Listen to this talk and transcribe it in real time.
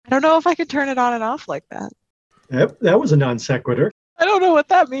don't know if I can turn it on and off like that. That was a non sequitur. I don't know what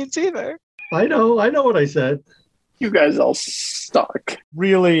that means either. I know what I said. You guys all suck.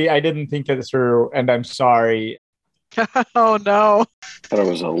 Really, I didn't think it through, and I'm sorry. Oh, no. Thought it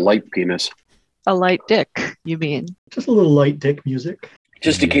was a light penis. A light dick, you mean? Just a little light dick music.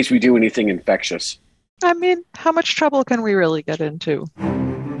 Just in case we do anything infectious. I mean, how much trouble can we really get into?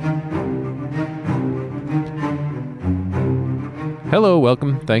 Hello,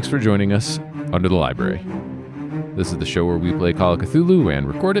 welcome. Thanks for joining us Under the Library. This is the show where we play Call of Cthulhu and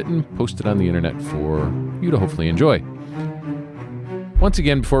record it and post it on the internet for you to hopefully enjoy. Once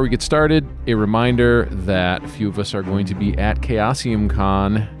again, before we get started, a reminder that a few of us are going to be at Chaosium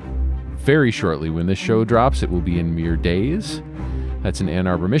Con very shortly. When this show drops, it will be in mere days. That's in Ann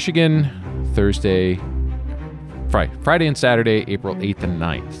Arbor, Michigan, Friday and Saturday, April 8th and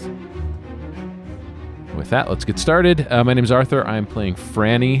 9th. With that, let's get started. My name is Arthur. I'm playing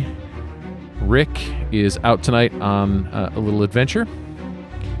Franny. Rick is out tonight on a little adventure.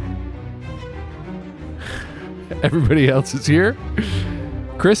 Everybody else is here.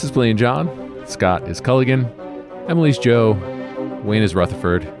 Chris is playing John. Scott is Culligan. Emily's Joe. Wayne is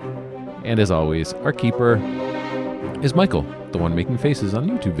Rutherford. And as always, our keeper is Michael, the one making faces on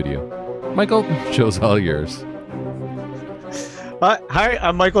YouTube video. Michael, show's all yours. Hi,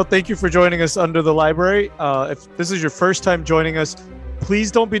 I'm Michael. Thank you for joining us Under the Library. If this is your first time joining us,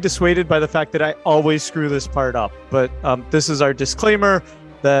 please don't be dissuaded by the fact that I always screw this part up. But this is our disclaimer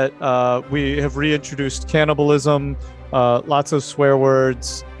that we have reintroduced cannibalism, lots of swear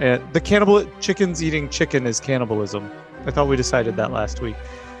words, and the chickens eating chicken is cannibalism. I thought we decided that last week.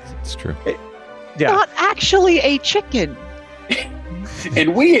 It's true. Yeah. Not actually a chicken.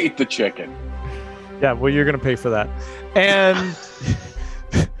 And we ate the chicken. Yeah, well, you're going to pay for that. And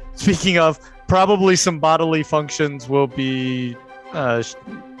speaking of, probably some bodily functions will be...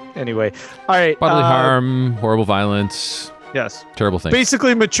 anyway. All right. Bodily harm, horrible violence. Yes. Terrible things.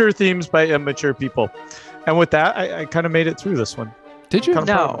 Basically mature themes by immature people. And with that, I kind of made it through this one. Did you?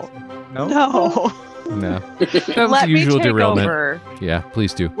 No. No. No. That was Let the me usual take derailment. over Yeah,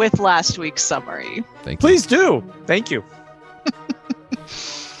 please do. with last week's summary. Thank you. Please do. Thank you.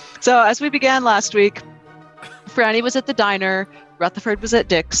 So as we began last week, Franny was at the diner, Rutherford was at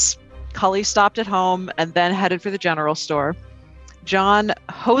Dick's, Cully stopped at home and then headed for the general store. John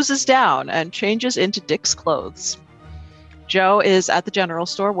hoses down and changes into Dick's clothes. Joe is at the general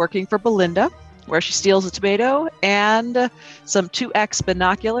store working for Belinda, where she steals a tomato and some 2X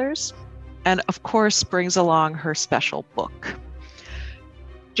binoculars, and of course brings along her special book.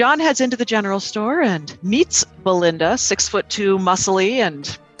 John heads into the general store and meets Belinda, 6'2", muscly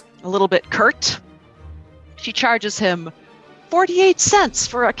and a little bit curt. She charges him 48 cents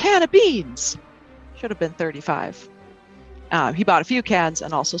for a can of beans. Should have been 35. He bought a few cans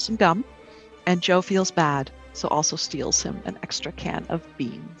and also some gum, and Joe feels bad, so also steals him an extra can of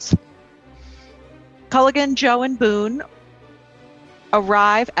beans. Culligan, Joe, and Boone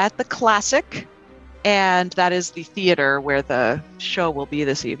arrive at the Classic, and that is the theater where the show will be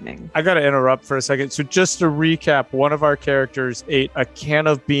this evening. I got to interrupt for a second. So just to recap, one of our characters ate a can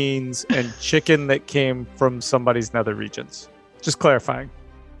of beans and chicken that came from somebody's nether regions. Just clarifying.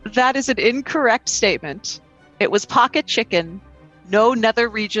 That is an incorrect statement. It was pocket chicken. No nether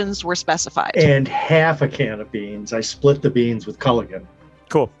regions were specified. And half a can of beans. I split the beans with Culligan.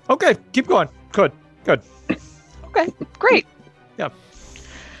 Cool. Okay, keep going. Good. Okay, great. Yeah.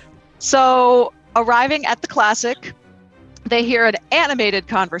 So, arriving at the Classic, they hear an animated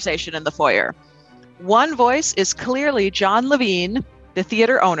conversation in the foyer. One voice is clearly John Levine, the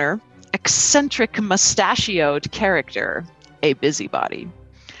theater owner, eccentric mustachioed character, a busybody.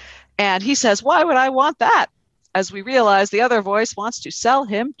 And he says, "Why would I want that?" As we realize the other voice wants to sell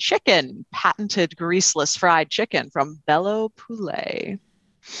him chicken, patented greaseless fried chicken from Bello Poulet,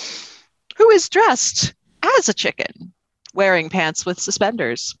 who is dressed as a chicken, wearing pants with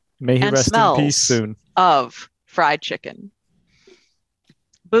suspenders. May he And rest in smells. peace soon. Of fried chicken.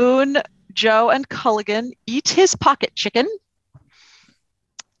 Boone, Joe, and Culligan eat his pocket chicken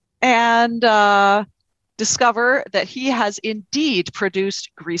and discover that he has indeed produced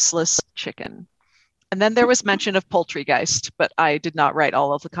greaseless chicken. And then there was mention of Poultrygeist, but I did not write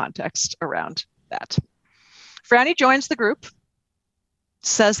all of the context around that. Franny joins the group,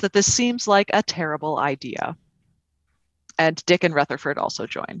 says that this seems like a terrible idea. And Dick and Rutherford also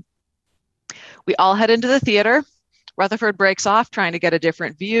join. We all head into the theater. Rutherford breaks off trying to get a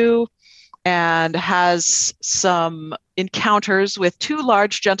different view and has some encounters with two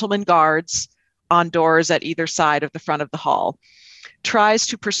large gentleman guards on doors at either side of the front of the hall. Tries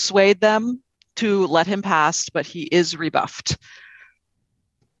to persuade them to let him pass, but he is rebuffed.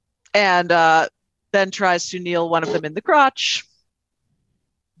 and then tries to kneel one of them in the crotch,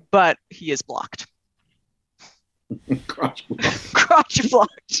 but he is blocked. Crotch block. Crotch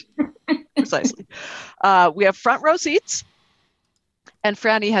blocked. Precisely. We have front row seats, and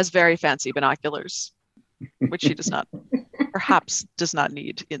Franny has very fancy binoculars, which she perhaps does not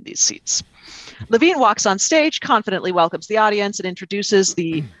need in these seats. Levine walks on stage, confidently welcomes the audience, and introduces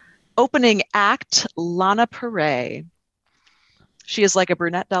the opening act, Lana Pere. She is like a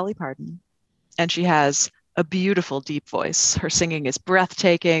brunette Dolly Parton, and she has a beautiful deep voice. Her singing is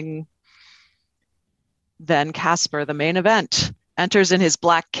breathtaking. Then Casper, the main event, enters in his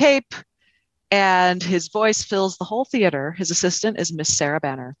black cape, and his voice fills the whole theater. His assistant is Miss Sarah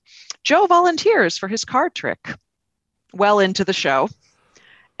Banner. Joe volunteers for his card trick well into the show,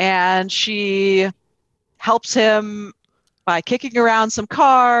 and she helps him by kicking around some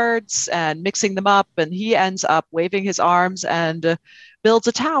cards and mixing them up, and he ends up waving his arms and builds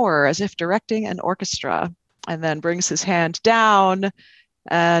a tower as if directing an orchestra, and then brings his hand down,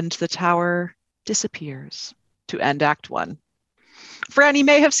 and the tower disappears to end Act 1. Franny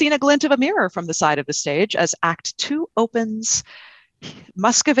may have seen a glint of a mirror from the side of the stage as Act 2 opens.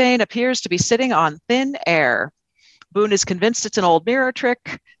 Muscovane appears to be sitting on thin air. Boone is convinced it's an old mirror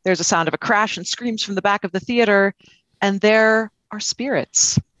trick. There's a sound of a crash and screams from the back of the theater, and there are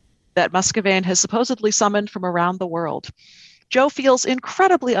spirits that Muscovane has supposedly summoned from around the world. Joe feels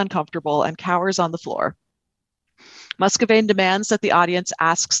incredibly uncomfortable and cowers on the floor. Muscovane demands that the audience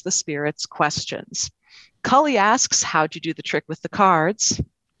asks the spirits questions. Cully asks, "How'd you do the trick with the cards?"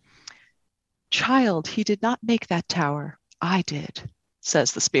 "Child, he did not make that tower. I did,"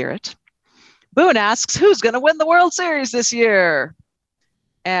 says the spirit. Boone asks, "Who's going to win the World Series this year?"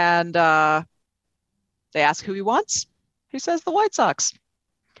 And they ask who he wants. He says the White Sox.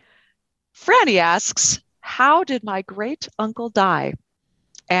 Franny asks, "How did my great uncle die?"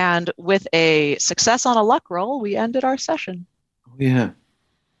 And with a success on a luck roll, we ended our session. Yeah.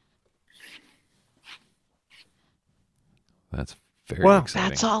 That's very Wow. exciting.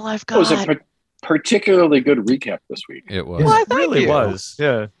 That's all I've That was a got. particularly good recap this week. It was. Why, It thank really you. was.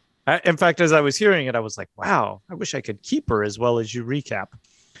 Yeah. In fact, as I was hearing it, I was like, wow, I wish I could keep her as well as you recap.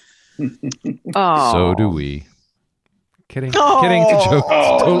 Oh. So do we. Kidding. Oh. Kidding. It's a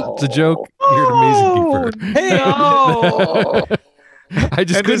joke. It's a joke. You're an amazing keeper. Hey, no. I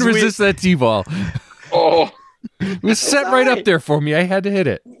just And couldn't as we- resist that T-ball. Oh, It was set right up there for me. I had to hit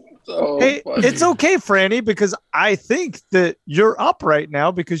it. so Hey, funny. it's okay, Franny, because I think that you're up right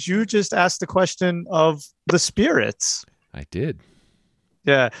now because you just asked the question of the spirits. I did.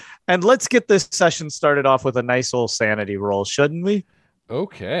 Yeah. And let's get this session started off with a nice old sanity roll, shouldn't we?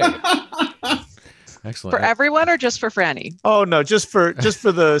 Okay. Excellent. For everyone or just for Franny? Oh no, just for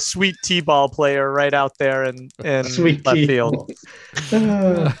the sweet T-ball player right out there in Sweet left tea. field.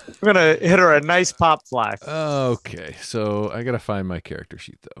 We're gonna hit her a nice pop fly. Okay, so I gotta find my character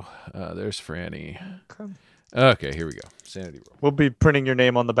sheet though. There's Franny. Okay, here we go. Sanity roll. We'll be printing your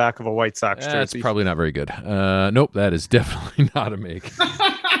name on the back of a White Sox That's jersey. probably not very good. Nope, that is definitely not a make.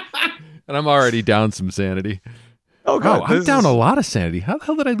 And I'm already down some sanity. Oh Oh, god, I'm down a lot of sanity. How the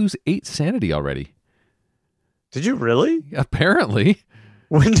hell did I lose 8 sanity already? Did you really? Apparently.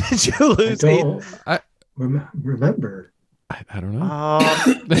 When did you I lose 8? don't remember. I don't know.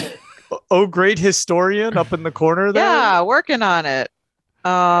 Oh, great historian up in the corner there. Yeah, working on it.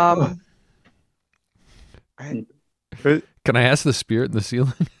 Can I ask the spirit in the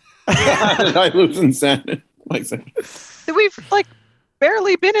ceiling? How did I lose insanity? Like, We've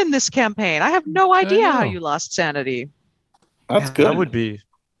barely been in this campaign. I have no idea how know. you lost sanity. that's Yeah, good. That would be.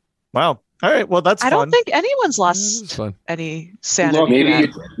 Wow. All right. Well, that's I fun. don't think anyone's This lost is fun. any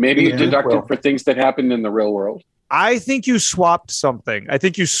sanity. Maybe you Yeah. deducted for things that happened in the real world. I think you swapped something. I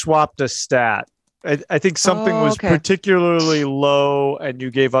think you swapped a stat. I think something Oh, was okay. particularly low, and you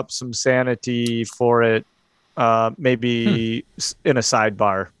gave up some sanity for it. Maybe in a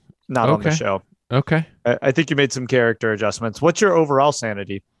sidebar, not on the Okay. show. Okay. I think you made some character adjustments. What's your overall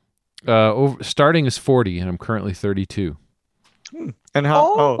sanity? Starting is 40, and I'm currently 32. And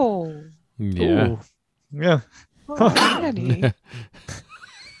how? Oh, Yeah. Ooh. Yeah. Franny.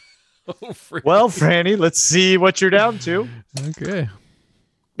 Oh, freak. Well, Franny, let's see what you're down to. Okay.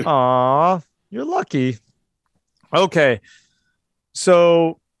 Aw, you're lucky. Okay.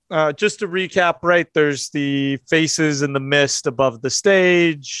 So just to recap, right, there's the faces in the mist above the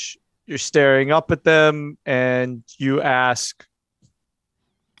stage. You're staring up at them and you ask,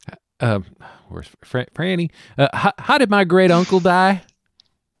 Where's Franny? How did my great uncle die?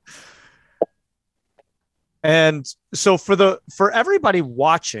 and so for everybody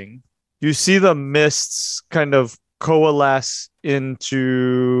watching, you see the mists kind of coalesce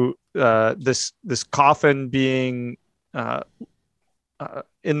into this coffin being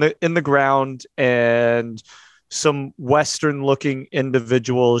in the ground, and some Western looking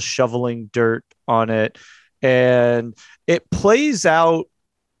individuals shoveling dirt on it, and it plays out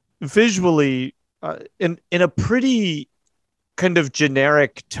visually in a pretty kind of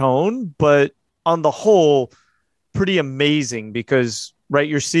generic tone, but on the whole pretty amazing, because right,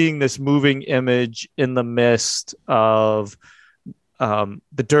 you're seeing this moving image in the mist of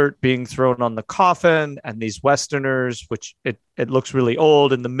the dirt being thrown on the coffin and these Westerners, which it looks really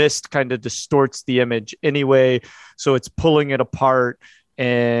old, and the mist kind of distorts the image anyway, so it's pulling it apart,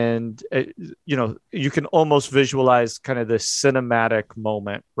 and you can almost visualize kind of this cinematic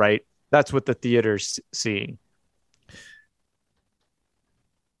moment, right? That's what the theater's seeing.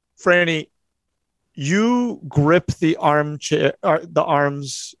 Franny, you grip the armchair, the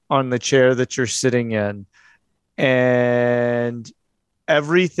arms on the chair that you're sitting in, and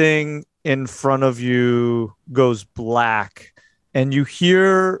everything in front of you goes black, and you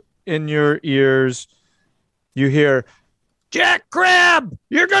hear in your ears, Jack Crab,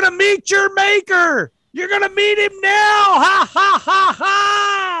 you're going to meet your maker. You're going to meet him now. Ha, ha, ha,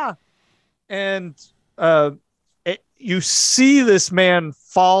 ha. And you see this man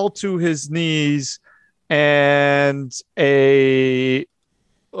fall to his knees, and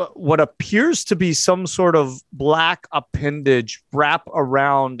what appears to be some sort of black appendage wrap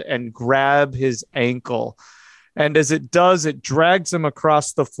around and grab his ankle. And as it does, it drags him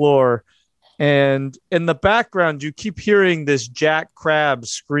across the floor. And in the background, you keep hearing this Jack Crab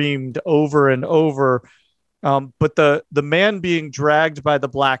screamed over and over. But the man being dragged by the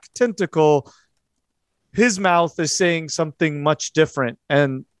black tentacle, his mouth is saying something much different.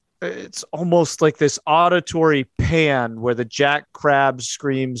 And it's almost like this auditory pan where the Jack Crab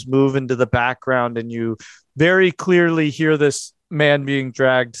screams move into the background, and you very clearly hear this man being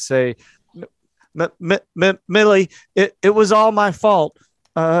dragged say, Millie, it was all my fault.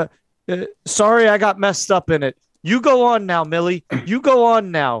 Sorry, I got messed up in it. You go on now, Millie. You go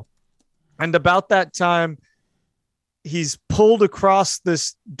on now. And about that time, he's pulled across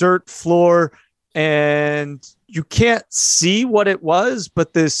this dirt floor, and you can't see what it was,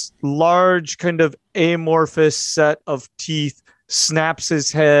 but this large kind of amorphous set of teeth snaps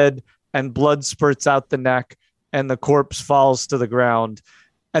his head, and blood spurts out the neck, and the corpse falls to the ground.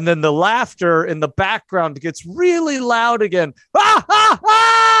 And then the laughter in the background gets really loud again. Ah, ah,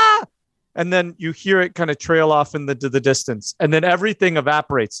 ah! And then you hear it kind of trail off into the distance, and then everything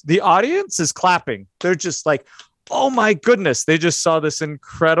evaporates. The audience is clapping. They're just like, oh my goodness, they just saw this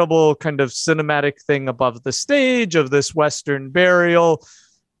incredible kind of cinematic thing above the stage of this Western burial.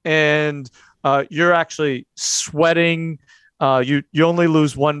 And you're actually sweating. You only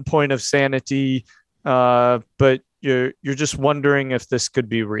lose 1 point of sanity, but you're just wondering if this could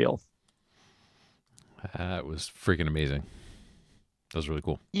be real. That was freaking amazing. That was really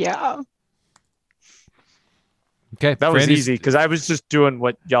cool. Yeah. Okay. That was Franny's- easy because I was just doing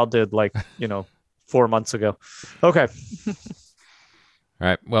what y'all did 4 months ago. Okay. All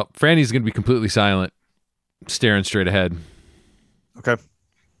right. Well, Franny's going to be completely silent, staring straight ahead. Okay.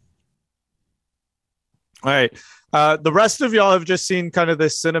 All right. The rest of y'all have just seen kind of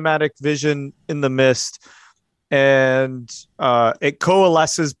this cinematic vision in the mist, and it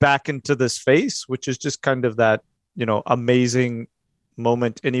coalesces back into this face, which is just kind of that, amazing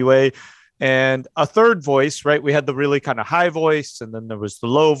moment anyway. And a third voice, right? We had the really kind of high voice, and then there was the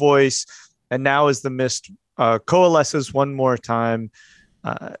low voice. And now as the mist coalesces one more time,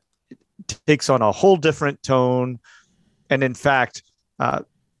 it takes on a whole different tone. And in fact,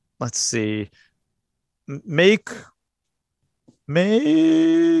 let's see, make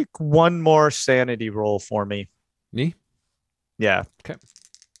one more sanity roll for me. Me? Yeah. Okay.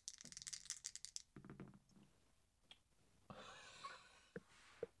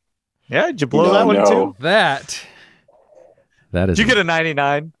 Yeah, did you blow No, that one no. too? That is. Did you get a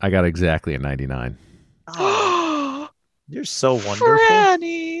 99? I got exactly a 99. You're so wonderful.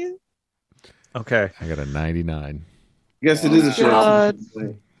 Franny. Okay. I got a 99. I guess it is a God.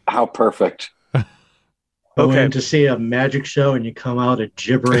 short. How perfect. Go Okay. in to see a magic show and you come out a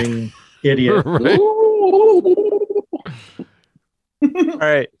gibbering idiot. Right. All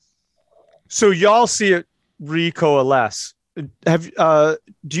right. So y'all see it recoalesce.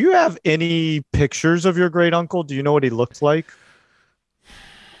 Do you have any pictures of your great uncle? Do you know what he looked like?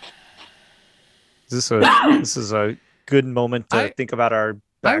 This is a good moment to think about our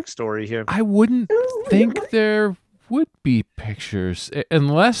backstory here. I wouldn't think there would be pictures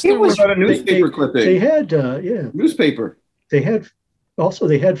unless there It was was. about a newspaper clipping. They had, Newspaper. they had Also,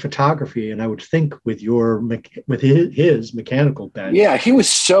 they had photography, and I would think with his mechanical bent. Yeah, he was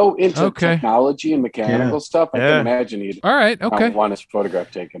so into Okay. technology and mechanical stuff. I Yeah. can imagine he'd All right. Okay. want his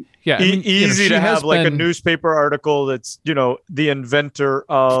photograph taken. Yeah. I mean, Easy she to has have like a been- newspaper article that's, the inventor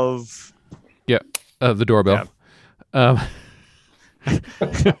of. the doorbell.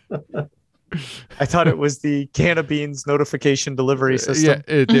 I thought it was the can of beans notification delivery system.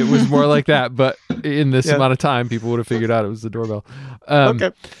 Yeah, it was more like that, but in this Yeah. amount of time, people would have figured out it was the doorbell.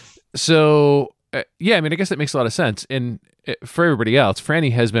 Okay. So, I guess that makes a lot of sense. And for everybody else,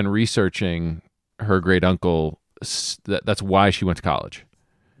 Franny has been researching her great uncle. That's why she went to college,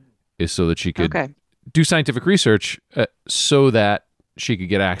 is so that she could do scientific research, so that she could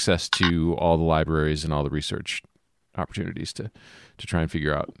get access to all the libraries and all the research opportunities to try and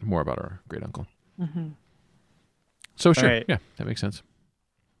figure out more about our great uncle. Mm-hmm. So sure, right. yeah, that makes sense.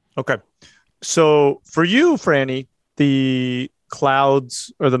 Okay. So for you, Franny, the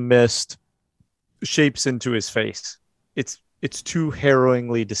clouds or the mist shapes into his face. It's too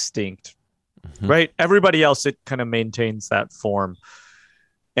harrowingly distinct, right? Everybody else, it kind of maintains that form.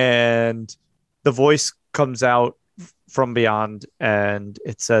 And the voice comes out from beyond and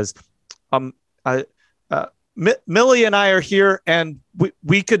it says, Millie and I are here, and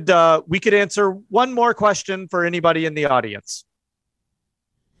we could answer one more question for anybody in the audience,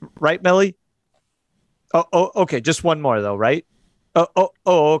 right, Millie? Oh, okay, just one more though, right?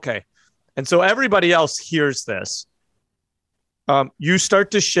 Okay. And so everybody else hears this. You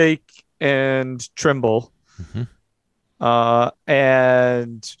start to shake and tremble,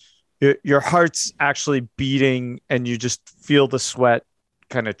 and your heart's actually beating, and you just feel the sweat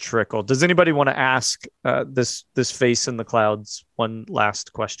kind of trickle. Does anybody want to ask this face in the clouds one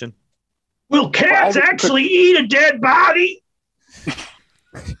last question? Will cats actually eat a dead body?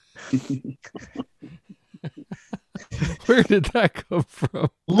 Where did that come from?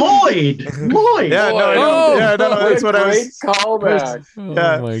 Lloyd. Yeah, that's what I was. Callback.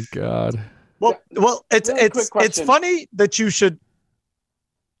 Yeah. Oh my god. Well, it's Really quick question. it's funny that you should.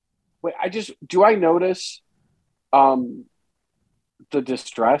 Wait, do I notice the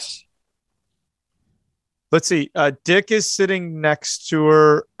distress? Let's see. Dick is sitting next to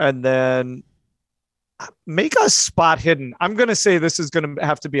her, and then make a spot hidden. I'm going to say this is going to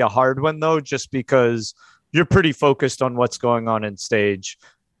have to be a hard one, though, just because you're pretty focused on what's going on in stage,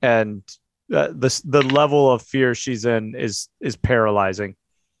 and the level of fear she's in is paralyzing.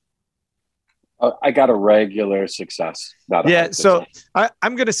 I got a regular success. Not a hard So success.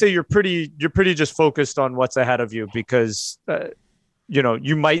 I'm going to say you're pretty just focused on what's ahead of you, because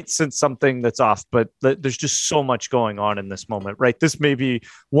you might sense something that's off, but there's just so much going on in this moment, right? This may be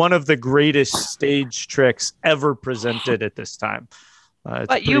one of the greatest stage tricks ever presented at this time.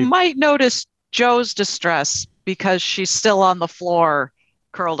 But you might notice Joe's distress because she's still on the floor,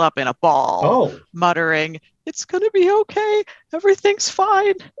 curled up in a ball, muttering, "It's going to be okay. Everything's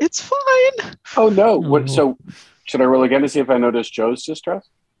fine. It's fine." Oh no! What? So should I roll again to see if I notice Joe's distress?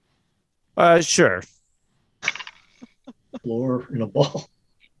 Sure. Floor in a ball.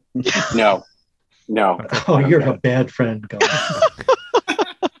 No. Oh, you're a bad friend, guys.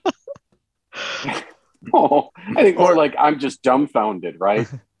 Oh, I think more like I'm just dumbfounded, right?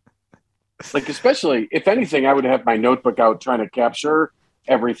 Like, especially if anything, I would have my notebook out trying to capture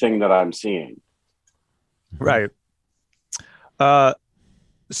everything that I'm seeing. Right.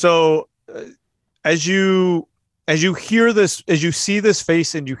 So as you hear this, as you see this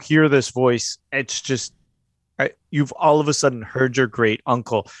face and you hear this voice, it's just, you've all of a sudden heard your great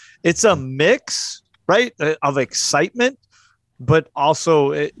uncle. It's a mix, right, of excitement, but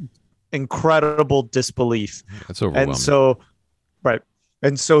also incredible disbelief. That's overwhelming. And so, right.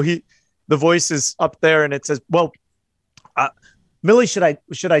 And so the voice is up there and it says, well, Millie, should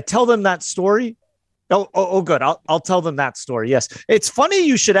I tell them that story? Oh, good. I'll tell them that story. Yes. It's funny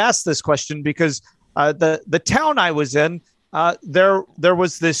you should ask this question because the town I was in, there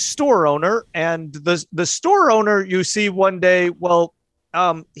was this store owner, and the store owner, you see one day,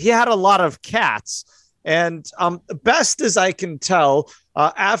 he had a lot of cats, and best as I can tell,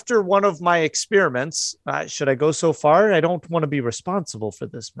 after one of my experiments, should I go so far? I don't want to be responsible for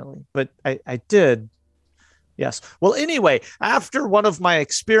this, Millie, but I did. Yes. Well, anyway, after one of my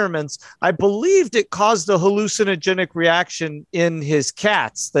experiments, I believed it caused a hallucinogenic reaction in his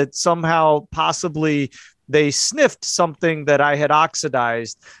cats, that somehow possibly they sniffed something that I had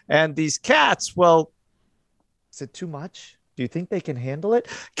oxidized. And these cats, well, is it too much? Do you think they can handle it?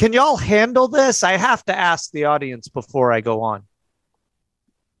 Can y'all handle this? I have to ask the audience before I go on.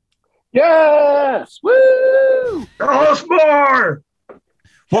 Yes! Woo! Tell us more!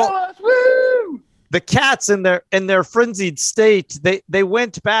 Tell us, woo! the cats in their frenzied state, they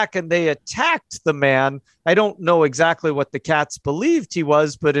went back and they attacked the man. I don't know exactly what the cats believed he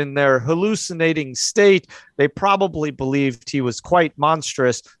was, but in their hallucinating state, they probably believed he was quite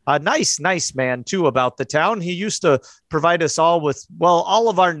monstrous. A nice man too about the town. He used to provide us all with, well, all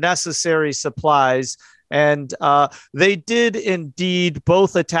of our necessary supplies. And they did indeed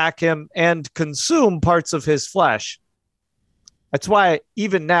both attack him and consume parts of his flesh. That's why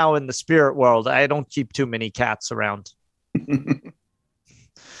even now in the spirit world, I don't keep too many cats around.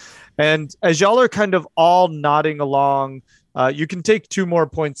 And as y'all are kind of all nodding along, you can take 2 more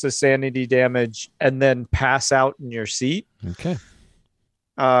points of sanity damage and then pass out in your seat. Okay.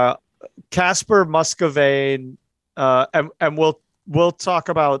 Casper Muscovane, and we'll talk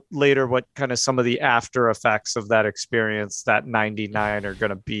about later what kind of some of the after effects of that experience, that 99 are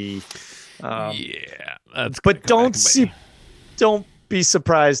going to be. Yeah, that's. But don't be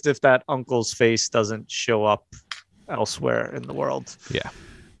surprised if that uncle's face doesn't show up elsewhere in the world. Yeah.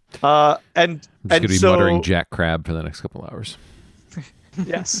 And I'm just going to be so, muttering Jack Crab for the next couple hours.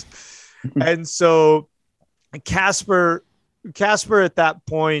 Yes. And so Casper at that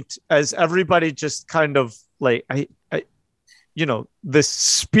point, as everybody just kind of like, this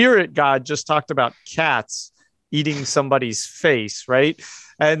spirit god just talked about cats eating somebody's face, right?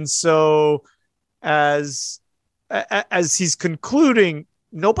 And so as he's concluding,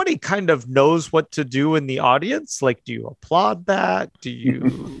 nobody kind of knows what to do in the audience. Like, do you applaud that? Do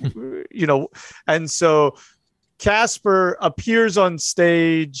you, and so Casper appears on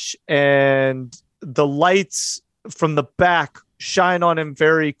stage and the lights from the back shine on him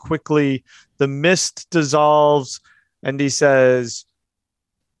very quickly. The mist dissolves and he says,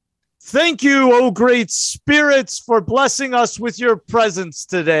 "Thank you, O great spirits, for blessing us with your presence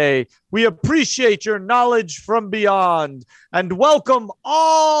today. We appreciate your knowledge from beyond and welcome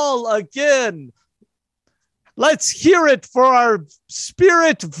all again. Let's hear it for our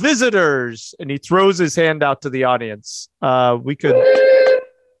spirit visitors." And he throws his hand out to the audience. We could.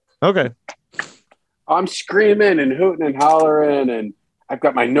 Okay. I'm screaming and hooting and hollering, and I've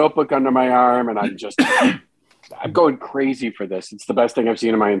got my notebook under my arm, and I'm going crazy for this. It's the best thing I've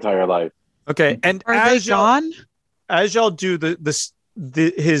seen in my entire life. Okay, and Are they gone? As y'all do,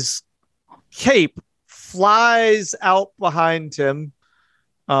 his cape flies out behind him.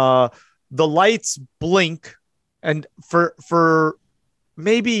 The lights blink, and for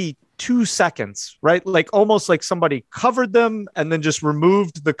maybe 2 seconds, right? Like almost like somebody covered them and then just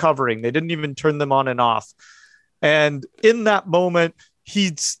removed the covering. They didn't even turn them on and off. And in that moment,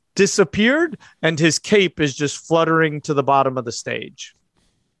 he's disappeared and his cape is just fluttering to the bottom of the stage.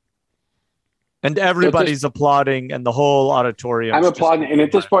 And everybody's applauding and the whole auditorium. I'm applauding. And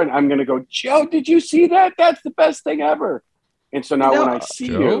at this point, I'm going to go, "Joe, did you see that? That's the best thing ever." And so now when I see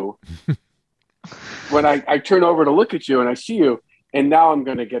Joe? you, when I turn over to look at you and I see you, and now I'm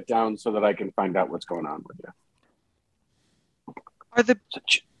going to get down so that I can find out what's going on with you. Are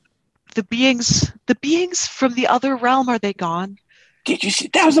the beings from the other realm, are they gone? Did you see?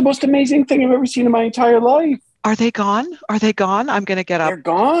 That was the most amazing thing I've ever seen in my entire life. Are they gone? I'm going to get up. They're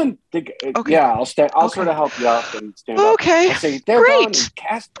gone. Okay. Yeah, I'll sort of help you up and stand up. Okay. I'll say, "They're Great.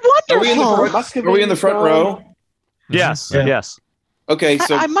 gone." Wonderful. Are we in the front row? Yes. Yeah. Yes. Okay,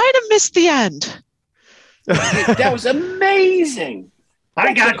 so I might have missed the end. That was amazing.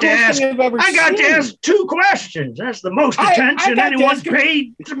 I got to ask 2 questions. That's the most attention got to anyone's ask-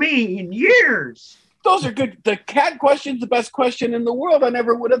 paid to me in years. Those are good. The cat question's the best question in the world. I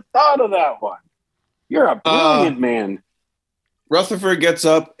never would have thought of that one. You're a brilliant man. Rutherford gets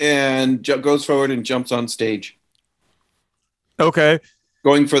up and goes forward and jumps on stage. Okay.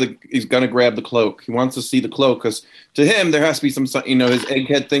 He's going to grab the cloak. He wants to see the cloak because to him, there has to be some, his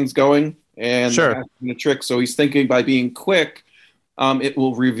egghead thing's going and Sure. there has to be a trick. So he's thinking by being quick, it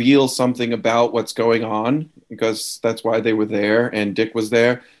will reveal something about what's going on because that's why they were there and Dick was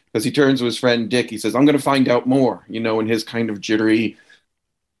there. Because he turns to his friend Dick, he says, "I'm going to find out more," in his kind of jittery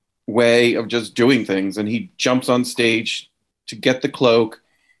way of just doing things. And he jumps on stage to get the cloak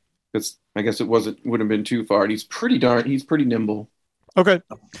because I guess wouldn't have been too far. And he's pretty nimble. Okay.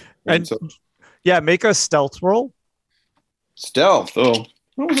 And so, Yeah, make a stealth roll. stealth. Oh,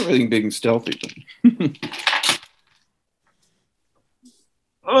 I wasn't really being stealthy.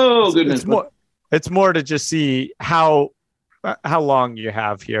 Oh, goodness. It's more to just see how long you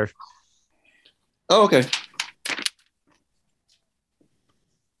have here. Oh, okay.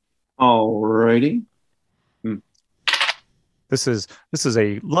 Alrighty. This is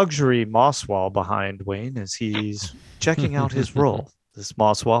a luxury moss wall behind Wayne as he's checking out his roll. This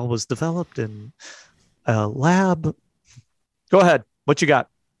moss wall was developed in a lab. Go ahead. What you got?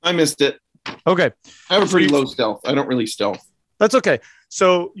 I missed it. Okay. I have a pretty low stealth. I don't really stealth. That's okay.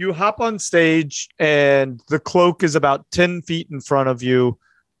 So you hop on stage and the cloak is about 10 feet in front of you.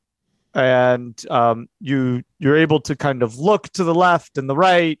 And you're able to kind of look to the left and the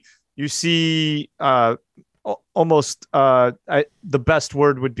right. You see almost the best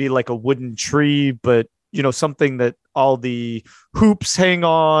word would be like a wooden tree, but something that all the hoops hang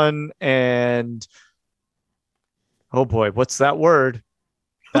on. And oh boy, what's that word?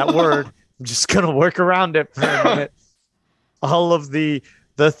 That word. I'm just gonna work around it for a minute. All of the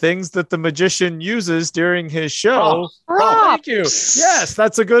things that the magician uses during his show. Thank you. Yes,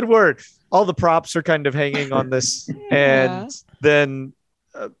 that's a good word. All the props are kind of hanging on this. And then,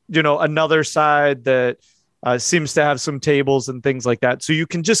 another side that seems to have some tables and things like that. So you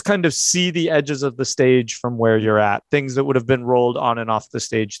can just kind of see the edges of the stage from where you're at, things that would have been rolled on and off the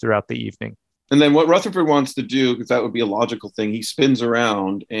stage throughout the evening. And then what Rutherford wants to do, because that would be a logical thing, he spins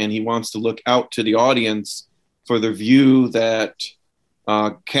around and he wants to look out to the audience for the view that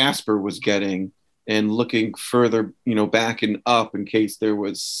Casper was getting, and looking further, back and up in case there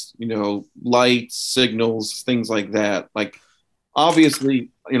was, lights, signals, things like that. Like,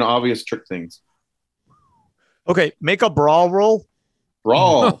 obviously, obvious trick things. Okay, make a brawl roll.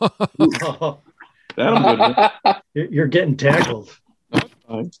 Brawl. That'll good. You're getting tackled.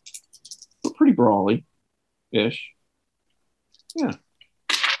 Fine. Pretty brawly-ish. Yeah.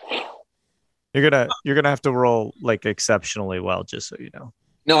 You're gonna have to roll like exceptionally well, just so you know.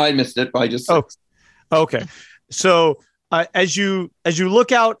 No, I missed it by just. Oh, okay. So as you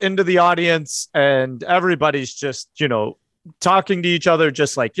look out into the audience, and everybody's just talking to each other,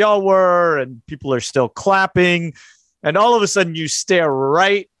 just like y'all were, and people are still clapping, and all of a sudden you stare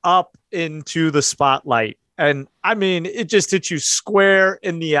right up into the spotlight, and I mean it just hits you square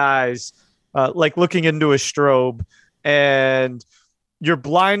in the eyes, like looking into a strobe, and you're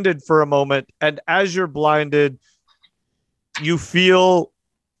blinded for a moment. And as you're blinded, you feel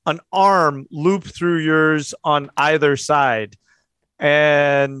an arm loop through yours on either side.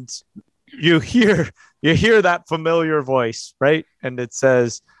 And you hear that familiar voice, right? And it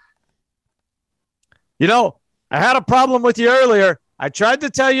says, I had a problem with you earlier. I tried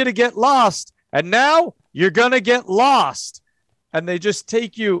to tell you to get lost, and now you're going to get lost. And they just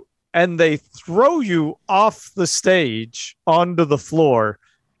take you and they throw you off the stage onto the floor,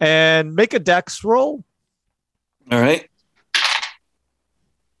 and make a dex roll. All right.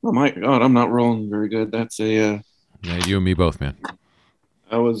 Oh my God, I'm not rolling very good. That's a. Yeah, you and me both, man.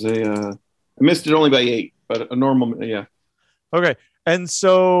 I missed it only by 8, but a normal, yeah. Okay, and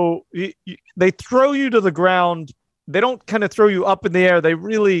so they throw you to the ground. They don't kind of throw you up in the air. They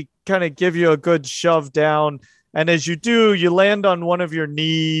really kind of give you a good shove down. And as you do, you land on one of your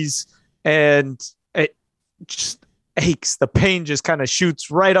knees, and it just aches. The pain just kind of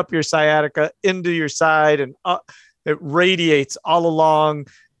shoots right up your sciatica into your side, and it radiates all along.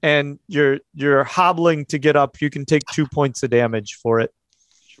 And you're hobbling to get up. You can take 2 points of damage for it.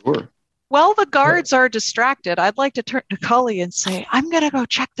 Sure. Well, the guards are distracted. I'd like to turn to Cully and say, I'm going to go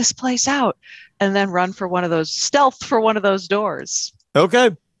check this place out, and then run for one of those doors.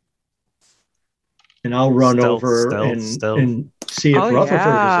 Okay. And I'll run over and see if Rutherford is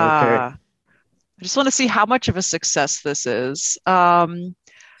okay. I just want to see how much of a success this is.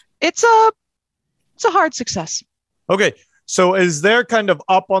 It's a hard success. Okay. So as they're kind of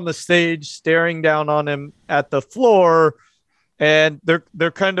up on the stage, staring down on him at the floor, and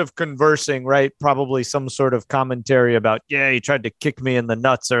they're kind of conversing, right? Probably some sort of commentary about, he tried to kick me in the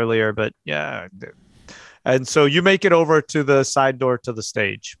nuts earlier, but yeah. And so you make it over to the side door to the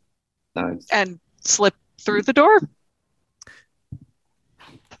stage. Nice. And slip through the door.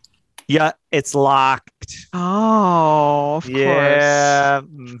 Yeah, it's locked. Oh, of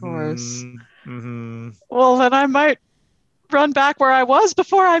course. Of course. Mm-hmm. Well, then I might run back where I was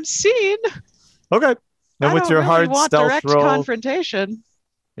before I'm seen. Okay. Then with your hard stealth direct roll, confrontation.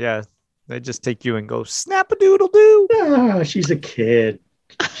 Yeah, they just take you and go snap-a-doodle-doo. Ah, she's a kid.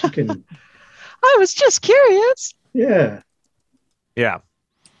 She can. I was just curious. Yeah. Yeah.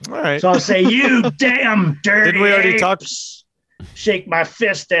 All right. So I'll say, you damn dirty. Didn't we already talk? Shake my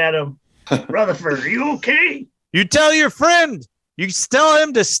fist at him. Rutherford, are you okay? You tell your friend. You tell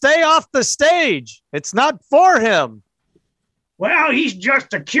him to stay off the stage. It's not for him. Well, he's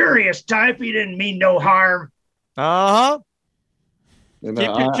just a curious type. He didn't mean no harm. Uh-huh. Keep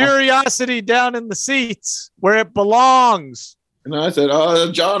your curiosity down in the seats where it belongs. And I said,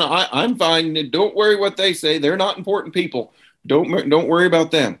 John, I'm fine. Don't worry what they say. They're not important people. Don't worry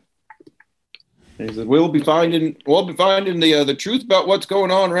about them. He said, we'll be finding the truth about what's going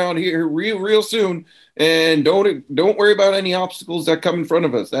on around here real soon, and don't worry about any obstacles that come in front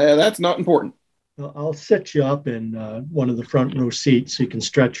of us. That's not important. I'll set you up in one of the front row seats so you can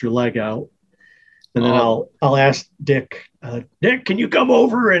stretch your leg out, and then I'll ask Dick. Dick, can you come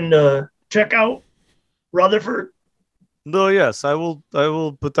over and check out Rutherford? No, yes, I will,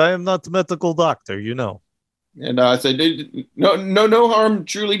 but I am not a medical doctor, you know. And I said, no harm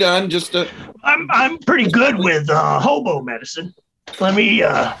truly done. Just I'm pretty good with hobo medicine. Let me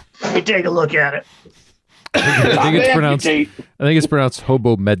take a look at it. I think it's pronounced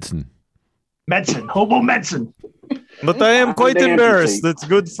hobo medicine. Hobo medicine. But I am quite embarrassed that a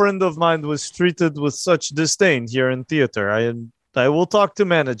good friend of mine was treated with such disdain here in theater. I will talk to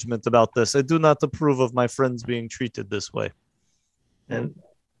management about this. I do not approve of my friends being treated this way. And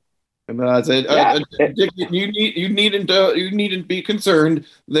I said, Dick, you needn't be concerned.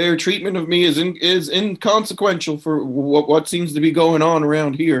 Their treatment of me is inconsequential for what seems to be going on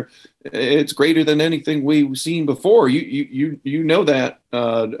around here. It's greater than anything we've seen before. You know that,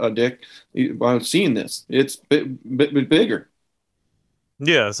 Dick. I've seen this. It's bit bigger.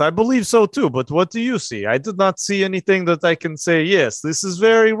 Yes, I believe so too. But what do you see? I did not see anything that I can say, yes, this is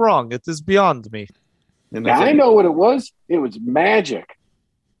very wrong. It is beyond me. And I know what it was. It was magic.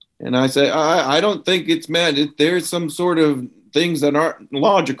 And I say, I don't think it's magic. There's some sort of things that aren't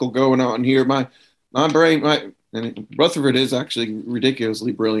logical going on here. My brain, and Rutherford is actually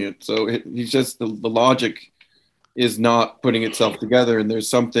ridiculously brilliant. So he's just the logic is not putting itself together, and there's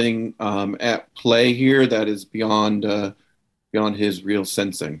something at play here that is beyond his real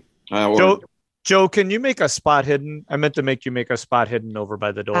sensing. Joe, can you make a spot hidden? I meant to make you make a spot hidden over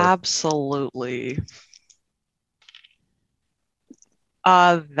by the door. Absolutely.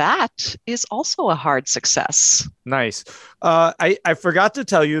 That is also a hard success. Nice. I forgot to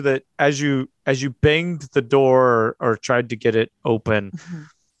tell you that as you banged the door or tried to get it open,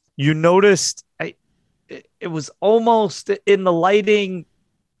 you noticed it was almost in the lighting.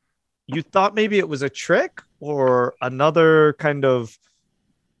 You thought maybe it was a trick or another kind of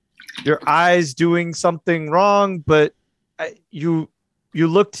your eyes doing something wrong, but you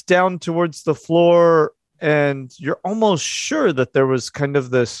looked down towards the floor. And you're almost sure that there was kind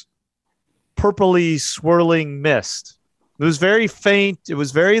of this purpley swirling mist. It was very faint. It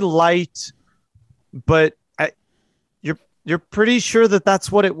was very light, but you're pretty sure that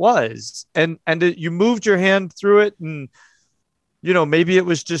that's what it was. And you moved your hand through it, and maybe it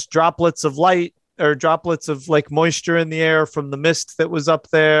was just droplets of light or droplets of like moisture in the air from the mist that was up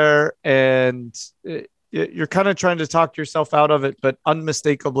there. And you're kind of trying to talk yourself out of it, but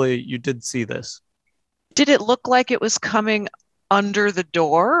unmistakably, you did see this. Did it look like it was coming under the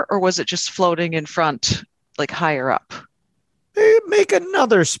door, or was it just floating in front, like higher up? Make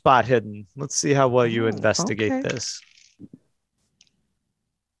another spot hidden. Let's see how well you investigate this.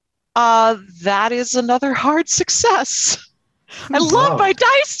 That is another hard success. I love my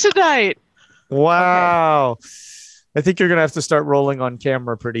dice tonight. Wow. Okay. I think you're going to have to start rolling on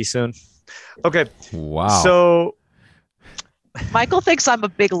camera pretty soon. Okay. Wow. So Michael thinks I'm a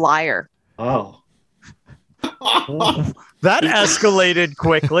big liar. Oh. That escalated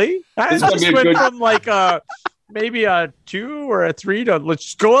quickly. I just went from like maybe a 2 or a 3 to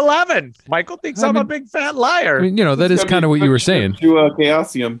let's go 11. Michael thinks I'm a big fat liar. I mean, that is kind of what you were saying. To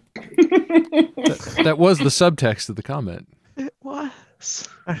Chaosium. That was the subtext of the comment. It was.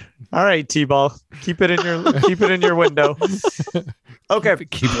 All right, T-Ball. Keep it in your window. Okay.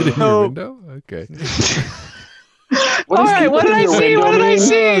 Keep it in your window? Okay. All right, what did I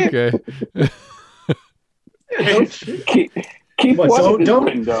see? Okay.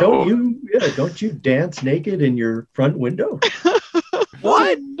 Don't you dance naked in your front window?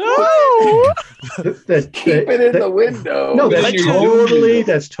 What? No. Keep it in the window. No,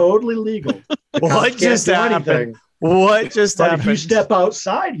 that's totally legal. What just happened? What just happened? If you step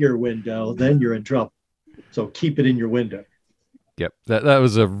outside your window, then you're in trouble. So keep it in your window. Yep, that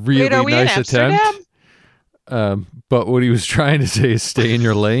was a really nice attempt. But what he was trying to say is stay in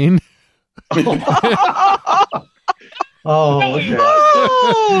your lane. Oh, okay.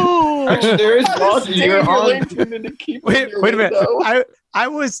 Oh! Actually, there is logic here. Wait a minute. I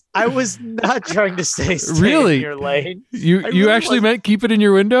was not trying to stay really? In your lane. You actually meant keep it in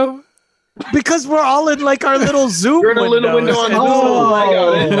your window? Because we're all in like our little Zoom You're in a little window on Zoom. I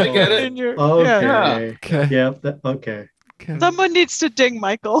got it. I get it. Okay. Okay. Yeah. Okay. Someone needs to ding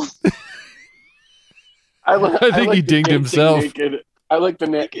Michael. I think he dinged himself. Naked. I like the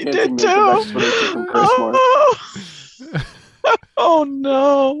naked. He did too. Oh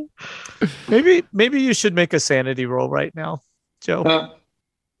no. Maybe you should make a sanity roll right now, Joe.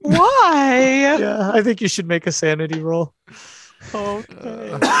 Why? Yeah, I think you should make a sanity roll.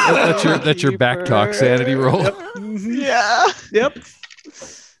 Okay. That's your back talk sanity roll. Yeah. Yep.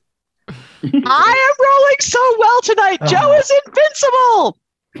 I am rolling so well tonight. Joe is invincible.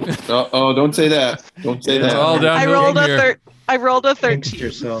 Oh, don't say that. Don't say It's that. all down. I rolled a Jinxed 13.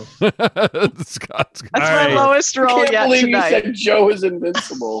 yourself. Scott's That's All my right. lowest I roll can't yet believe tonight. you said Joe is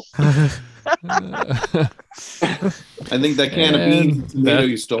invincible. I think that can of beans and tomato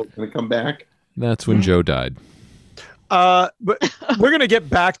you stole is going to come back. That's when Joe died. But we're gonna get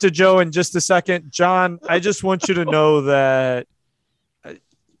back to Joe in just a second. John, I just want you to know that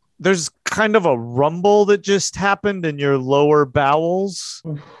there's kind of a rumble that just happened in your lower bowels.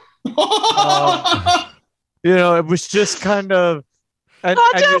 You know, it was just kind of, and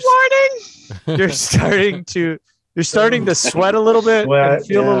Content warning. you're starting to sweat a little bit Sweat, and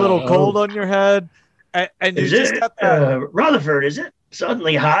feel a yeah. little cold on your head, and you Is just it, got that. Rutherford, is it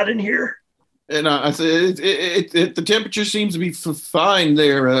suddenly hot in here? And I said, the temperature seems to be fine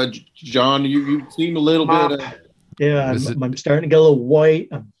there, John. You seem a little bit. Yeah, Is it- I'm starting to get a little white.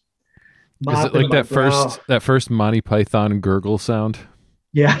 I'm Is it mopping like my that brow. first Monty Python gurgle sound?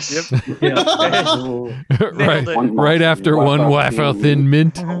 Yes. Yeah. Oh. right, it. right after one waff out thin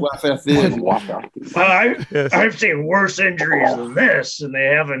mint. Yes. I've seen worse injuries than this, and they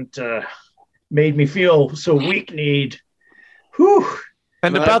haven't made me feel so weak-kneed. Whew.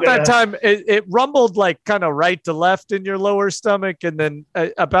 And I'm about that gonna- time, it rumbled like kind of right to left in your lower stomach. And then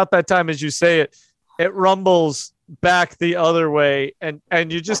about that time, as you say it, it rumbles back the other way.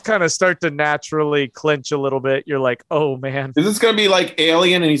 And you just kind of start to naturally clench a little bit. You're like, oh, man. Is this going to be like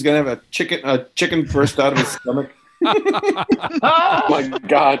Alien and he's going to have a chicken burst out of his stomach? Oh my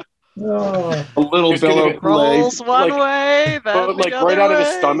God. Oh. A little It's gonna bellow be- play. Rolls one Like- way, then But like the other right out of his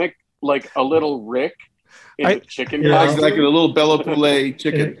way. stomach, like a little Rick in I- the chicken. Yeah. box. Exactly, a little bellow poulet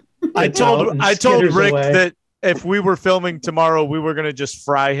chicken. I Gets out told and Rick skitters away. that if we were filming tomorrow, we were going to just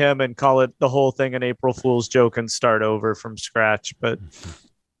fry him and call it the whole thing an April Fool's joke and start over from scratch. But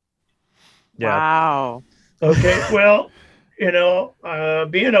yeah. Wow. Okay, well, being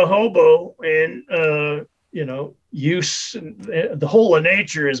a hobo and use the whole of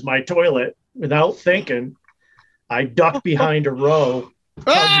nature is my toilet. Without thinking, I duck behind a row, tug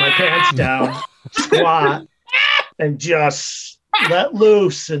my pants down, squat, and just let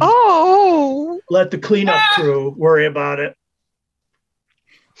loose and Oh, let the cleanup crew worry about it.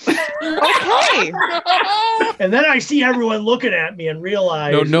 okay. And then I see everyone looking at me and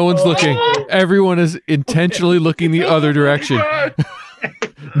realize No one's looking. Everyone is intentionally looking the other direction.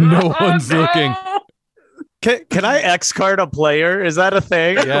 No one's looking. Can I X card a player? Is that a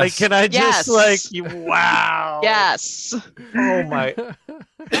thing? Yes. Like, can I just Yes. wow. Yes. Oh my.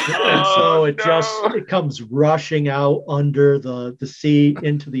 And so it comes rushing out under the seat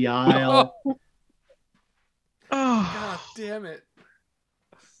into the aisle. Oh. damn it.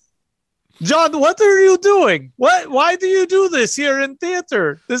 John, what are you doing? Why do you do this here in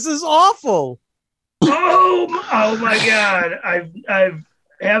theater? This is awful. Oh my God! I've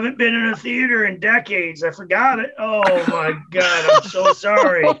haven't been in a theater in decades. I forgot it. Oh my God! I'm so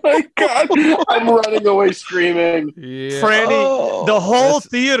sorry. Oh my God. I'm running away screaming. Yeah. Franny, Oh. the whole That's-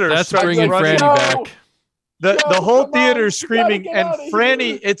 theater That's starts bringing running. Franny No. back. The No, whole come theater on, is screaming, you and gotta get Franny, outta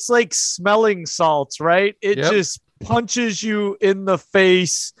here. it's like smelling salts, right? It Yep. just punches you in the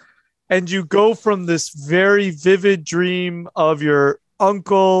face, and you go from this very vivid dream of your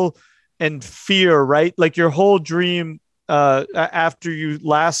uncle and fear, right? Like your whole dream after you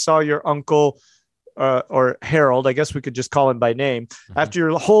last saw your uncle or Harold, I guess we could just call him by name. After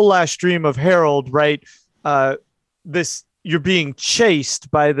your whole last dream of Harold, right? You're being chased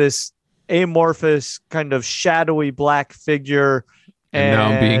by this amorphous kind of shadowy black figure. And now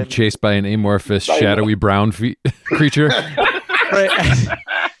I'm being chased by an amorphous, shadowy brown creature. right.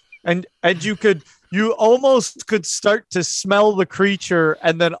 and you almost could start to smell the creature,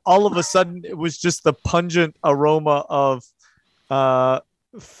 and then all of a sudden it was just the pungent aroma of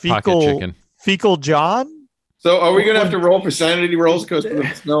Pocket chicken. fecal John. So are we going to have to roll for sanity rolls because of the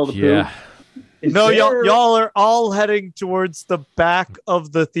smell of the Yeah. poop? Is No, there- y'all are all heading towards the back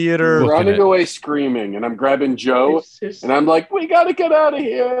of the theater. Look. Running at it. away screaming, and I'm grabbing Joe, is and I'm like, "We got to get out of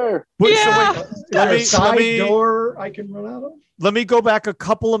here!" Wait, so Yeah. wait, is there a let side me- door I can run out of? let me go back a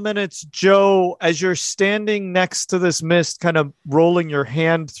couple of minutes, Joe, as you're standing next to this mist, kind of rolling your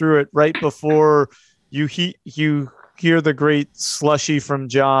hand through it right before you hear the great slushy from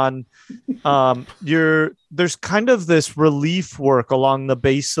John. There's kind of this relief work along the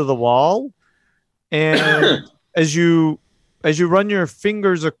base of the wall, and as you run your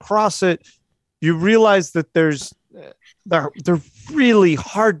fingers across it, you realize that there's they're really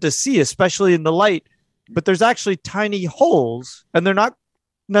hard to see, especially in the light. But there's actually tiny holes, and they're not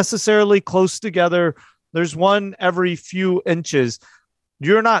necessarily close together. There's one every few inches.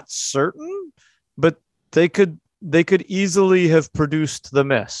 You're not certain, but they could easily have produced the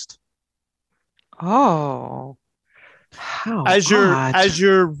mist. Oh. How As odd.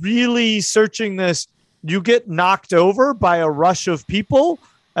 you're really searching this, you get knocked over by a rush of people,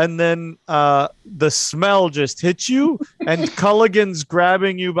 and then the smell just hits you, and Culligan's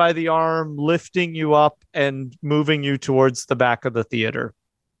grabbing you by the arm, lifting you up, and moving you towards the back of the theater.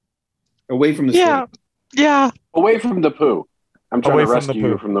 Away from the Yeah. stage. Yeah. Away from the poo. I'm trying Away to from the rescue poo.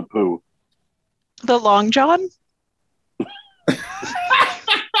 you from the poo. The Long John?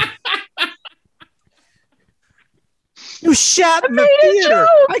 You shat in the made a theater.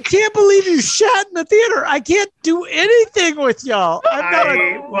 joke. I can't believe you shat in the theater. I can't do anything with y'all. I've got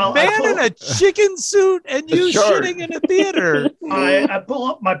a man in a chicken suit and you Sure. shitting in a theater. I pull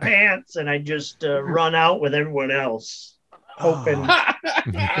up my pants and I just run out with everyone else, hoping.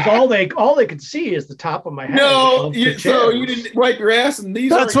 'Cause all they could see is the top of my head. No, above the so chairs. you didn't wipe your ass, and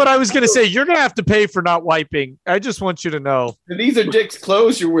That's what I was going to say. You're going to have to pay for not wiping. I just want you to know. These are Dick's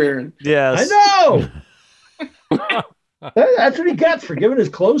clothes you're wearing. Yes. I know. That's what he gets for giving his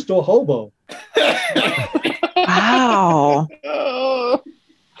clothes to a hobo. Wow.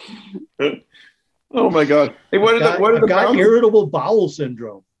 Oh my God! Hey, what are I've the got bouncers? irritable bowel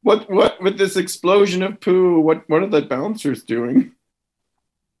syndrome. What with this explosion of poo? What are the bouncers doing?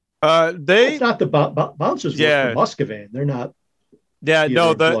 They It's not the bouncers. Yeah. Yeah, Muscovine. They're not. Yeah,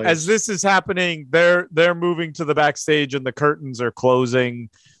 no, theater employees. as this is happening, they're moving to the backstage and the curtains are closing.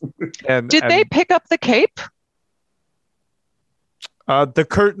 And Did they pick up the cape? the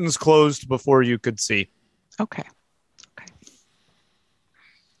curtains closed before you could see. Okay.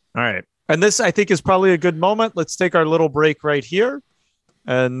 All right. And this I think is probably a good moment. Let's take our little break right here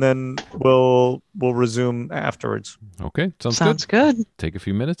and then we'll resume afterwards. Okay, Sounds good. Take a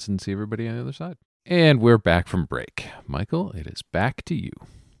few minutes and see everybody on the other side. And we're back from break. Michael, it is back to you.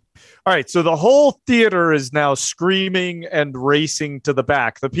 All right, so the whole theater is now screaming and racing to the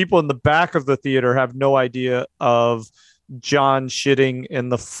back. The people in the back of the theater have no idea of John shitting in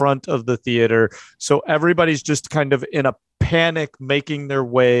the front of the theater. So everybody's just kind of in a panic making their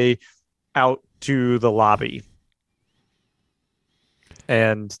way out to the lobby.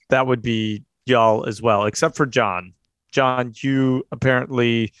 And that would be y'all as well, except for John. John, you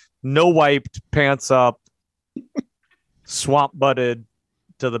apparently no wiped, pants up, swamp butted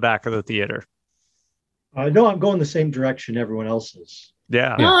to the back of the theater. No, I'm going the same direction everyone else is.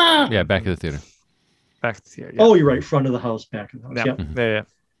 Yeah. Yeah, back of the theater. Back to the theater. Yeah. Oh, you're right. Front of the house, back of the house. Yeah. Yep. Yeah.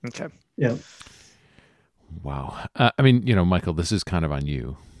 Okay. Yeah. Wow. I mean, Michael, this is kind of on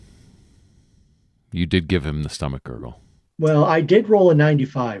you. You did give him the stomach gurgle. Well, I did roll a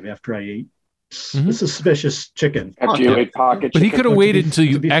 95 after I ate the suspicious chicken. After you ate pocket But he chicken. could have to waited be- until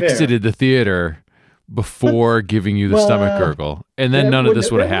to you be fair. exited the theater before giving you the Well, stomach gurgle. And then That none of wouldn't-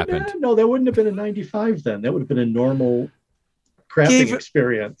 this would have that happened. No, that wouldn't have been a 95 then. That would have been a normal crafting Gave-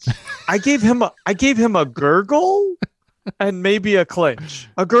 experience. I gave him a gurgle and maybe a clinch.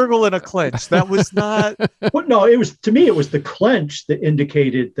 A gurgle and a clinch. That was not Well, no, it was, to me, it was the clench that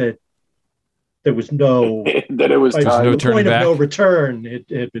indicated that there was no, that it was like, time. no the turning point back. of no return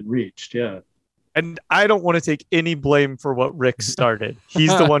had been reached. Yeah. and I don't want to take any blame for what Rick started. He's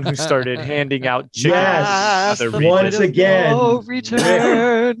the one who started handing out chicken. Yes. to the Once region. again, No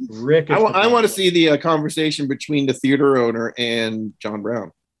return. Rick is I want to see the conversation between the theater owner and John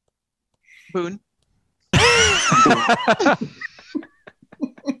Brown. Boone.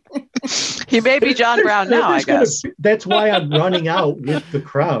 He may be John Brown now, I There's gonna guess. that's why I'm running out with the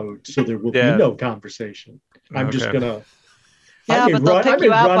crowd, so there will Yeah. be no conversation. I'm just Okay. gonna. Yeah, may but they'll run- I pick may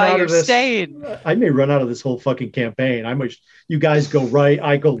you out run by out your of this- stain. I may run out of this whole fucking campaign. I wish you guys go right,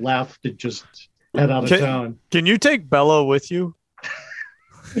 I go left, and just head out of Okay. town. Can you take Bella with you?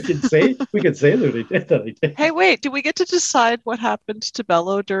 We could say that he did that. He did. Hey, wait, do we get to decide what happened to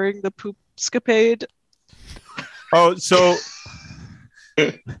Bello during the poopscapade? Oh, so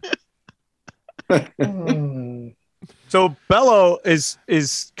Oh. So Bello is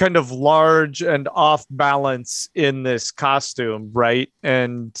kind of large and off balance in this costume, right?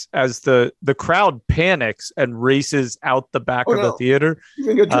 And as the crowd panics and races out the back Oh, of the no. theater, You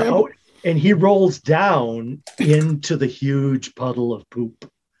think a tramp- Oh, and he rolls down into the huge puddle of poop.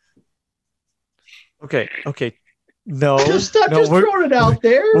 okay, no, Just no, throwing it out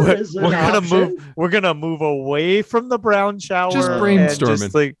there. we're, as an we're gonna option. move away from the brown shower. Just and brainstorming.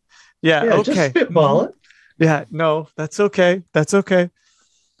 just like, yeah, Yeah, okay, just spitball it. yeah, no, that's okay.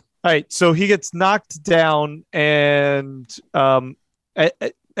 All right, so he gets knocked down, and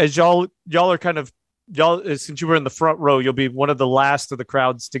as y'all are kind of since you were in the front row, you'll be one of the last of the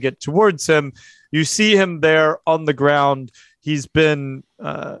crowds to get towards him. You see him there on the ground. He's been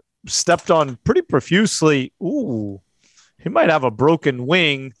stepped on pretty profusely. Ooh, he might have a broken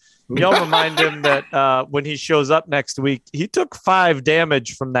wing. Y'all remind him that when he shows up next week, he took 5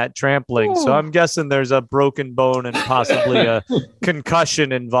 damage from that trampling. So I'm guessing there's a broken bone and possibly a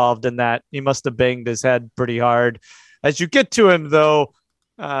concussion involved in that. He must have banged his head pretty hard. As you get to him, though,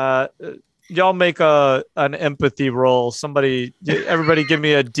 y'all make an empathy roll. Everybody give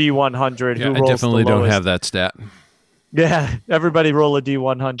me a D100. Yeah, I definitely don't have that stat. Yeah, everybody roll a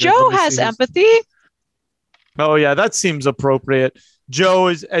D100. Joe has empathy. Oh, yeah, that seems appropriate. Joe,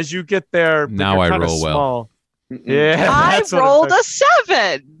 as you get there, now I roll well. Yeah, I rolled a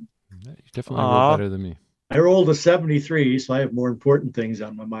 7. You definitely roll better than me. I rolled a 73, so I have more important things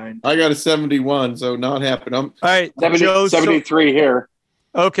on my mind. I got a 71, so not happening. All right, 73 here.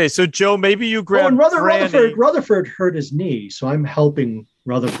 Okay, so Joe, maybe you grab. And Rutherford hurt his knee, so I'm helping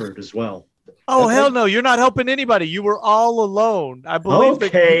Rutherford as well. Oh, hell no, you're not helping anybody. You were all alone. I believe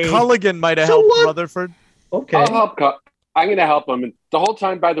that Culligan might have helped Rutherford. Okay. I'm going to help him. And the whole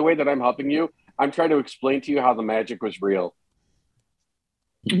time, by the way, that I'm helping you, I'm trying to explain to you how the magic was real.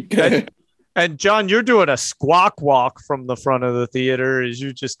 Okay. And John, you're doing a squawk walk from the front of the theater. Is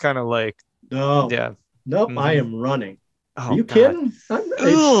you just kind of like, no, yeah, nope, I am running. Oh, Are you kidding?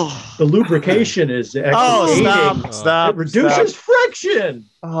 The lubrication is actually aiding. Stop. It reduces friction.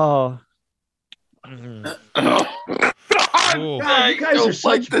 Oh. God, you guys are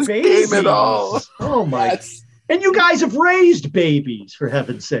such this babies. game at all. Oh my! And you guys have raised babies, for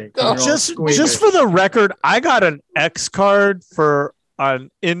heaven's sake. Just for the record, I got an X card for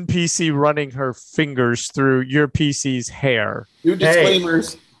an NPC running her fingers through your PC's hair. New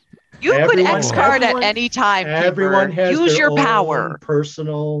disclaimers. You put X card at any time. Everyone has use their your power. own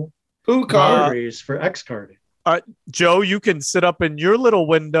personal Poo card boundaries for X carding. Joe, you can sit up in your little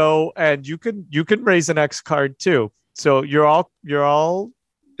window and you can raise an X card too. So you're all.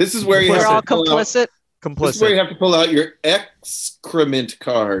 This is where you're all complicit. This is where you have to pull out your excrement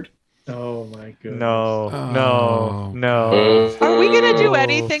card. Oh my goodness! No. Are we gonna do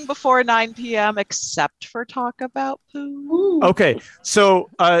anything before 9 p.m. except for talk about poo? Okay, so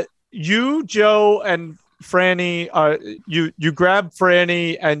you, Joe, and Franny, you grab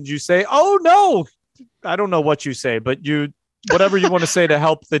Franny and you say, "Oh no!" I don't know what you say, but whatever you want to say to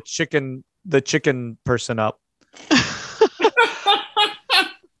help the chicken person up.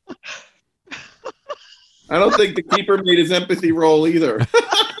 I don't think the keeper made his empathy roll either.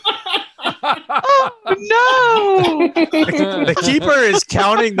 Oh, no! The keeper is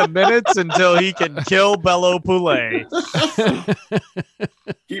counting the minutes until he can kill Bello Poulet.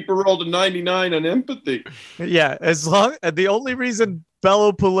 Keeper rolled a 99 on empathy. Yeah, the only reason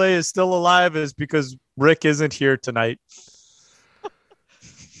Bello Poulet is still alive is because Rick isn't here tonight.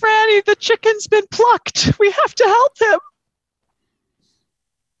 Franny, the chicken's been plucked. We have to help him.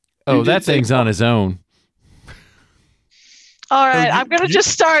 Oh, that thing's on his own. All right, I'm going to just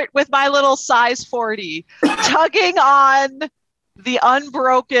start with my little size 40, tugging on the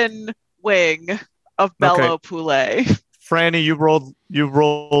unbroken wing of Bello Poulet. Franny, you rolled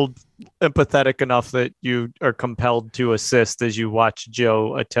empathetic enough that you are compelled to assist as you watch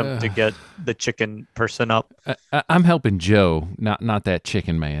Joe attempt to get the chicken person up. I'm helping Joe, not that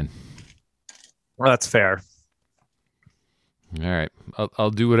chicken man. Well, that's fair. All right,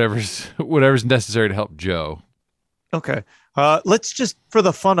 I'll do whatever's necessary to help Joe. Okay. Let's just, for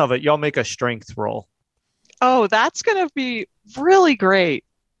the fun of it, y'all make a strength roll. Oh, that's going to be really great.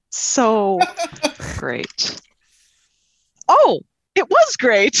 So great. Oh, it was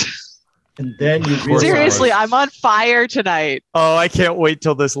great. And then you realize, seriously, I'm on fire tonight. Oh, I can't wait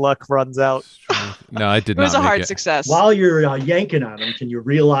till this luck runs out. No, I did not. It was a hard success. While you're yanking on him, can you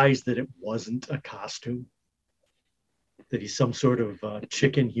realize that it wasn't a costume? That he's some sort of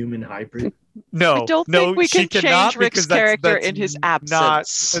chicken human hybrid? No, I don't think we can change Rick's character in his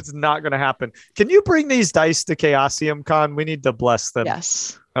absence. It's not going to happen. Can you bring these dice to Chaosium Con? We need to bless them.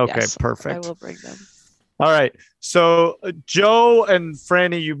 Yes. Okay, yes, perfect. I will bring them. All right. So Joe and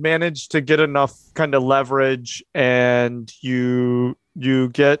Franny, you managed to get enough kind of leverage, and you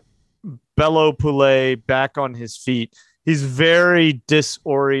get Bello Poulet back on his feet. He's very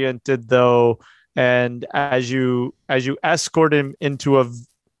disoriented though. And as you escort him into a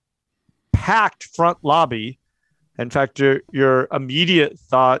packed front lobby, in fact, your immediate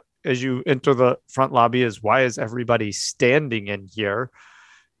thought as you enter the front lobby is, why is everybody standing in here?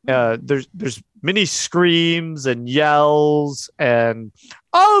 there's many screams and yells and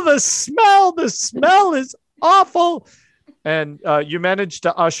the smell is awful. And you manage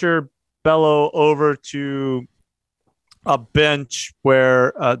to usher Bello over to a bench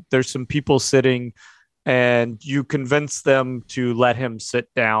where there's some people sitting, and you convince them to let him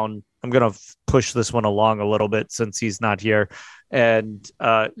sit down. I'm going to push this one along a little bit since he's not here. And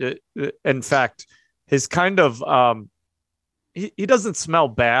in fact, his kind of he doesn't smell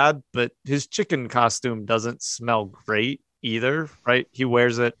bad, but his chicken costume doesn't smell great either, right? He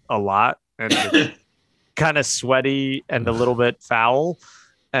wears it a lot and it's kind of sweaty and a little bit foul.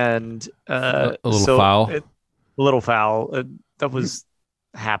 And a little foul. A little foul. That was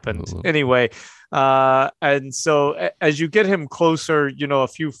happened anyway. And so as you get him closer, a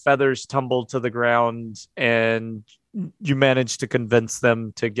few feathers tumble to the ground, and you manage to convince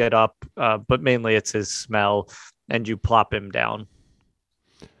them to get up. But mainly it's his smell, and you plop him down.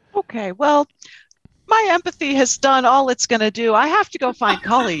 Okay, well, my empathy has done all it's going to do. I have to go find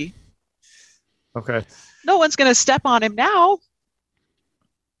Cully. Okay. No one's going to step on him now.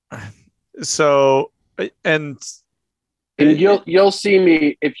 So, and you'll see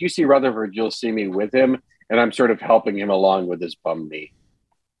me, if you see Rutherford, you'll see me with him, and I'm sort of helping him along with his bum knee.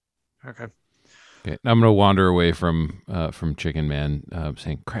 Okay. Okay. I'm going to wander away from Chicken Man,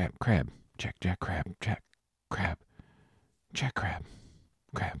 saying, crab, check, Jack, crab, check, crab, check, crab,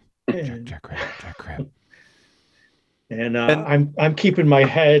 check, Jack, crab. And I'm keeping my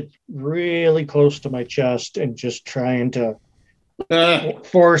head really close to my chest and just trying to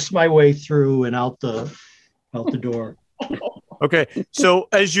force my way through and out the door. Okay, so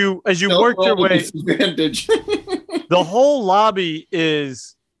as you work your way, the whole lobby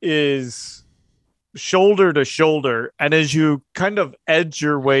is shoulder to shoulder, and as you kind of edge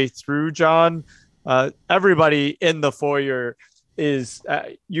your way through, John, everybody in the foyer is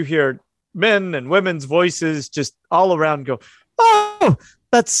you hear men and women's voices just all around go, "Oh,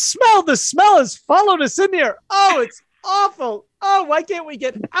 that smell! The smell has followed us in here. Oh, it's awful. Oh, why can't we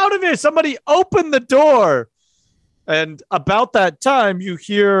get out of here? Somebody open the door." And about that time, you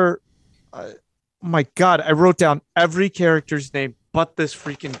hear, oh my God, I wrote down every character's name but this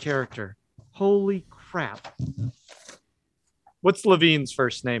freaking character. Holy crap. What's Levine's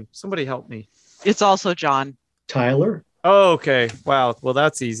first name? Somebody help me. It's also John. Tyler? Oh, okay. Wow. Well,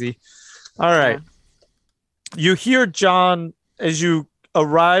 that's easy. All right. Yeah. You hear John as you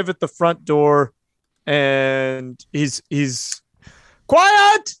arrive at the front door, and he's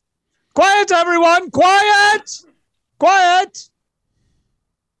quiet, everyone, quiet.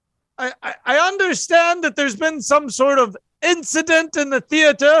 I understand that there's been some sort of incident in the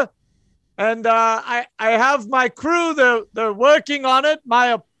theater, and I have my crew. They're working on it.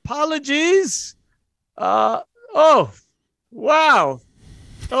 My apologies. Oh, wow.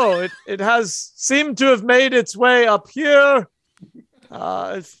 Oh, it has seemed to have made its way up here.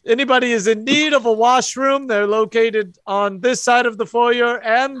 If anybody is in need of a washroom, they're located on this side of the foyer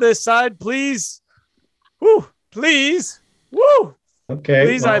and this side. Please. Woo. Please. Woo. Okay.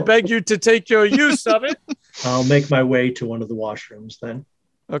 Please, well, I beg you to take your use of it. I'll make my way to one of the washrooms then.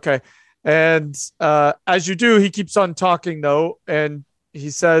 Okay. And as you do, he keeps on talking, though, and he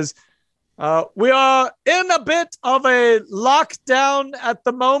says, we are in a bit of a lockdown at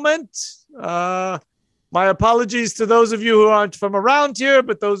the moment. My apologies to those of you who aren't from around here,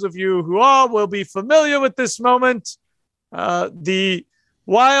 but those of you who are will be familiar with this moment. The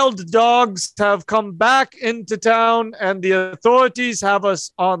wild dogs have come back into town, and the authorities have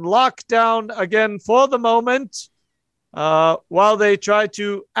us on lockdown again for the moment, while they try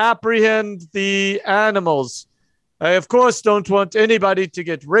to apprehend the animals. I, of course, don't want anybody to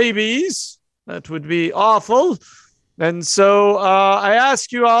get rabies. That would be awful. And so I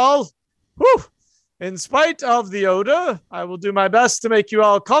ask you all, in spite of the odor, I will do my best to make you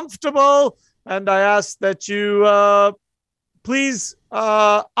all comfortable. And I ask that you please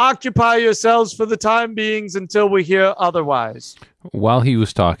occupy yourselves for the time beings until we hear otherwise. While he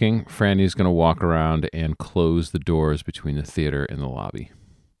was talking, Franny's going to walk around and close the doors between the theater and the lobby.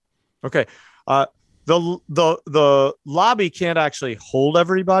 Okay. The lobby can't actually hold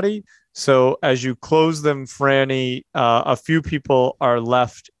everybody. So as you close them, Franny, a few people are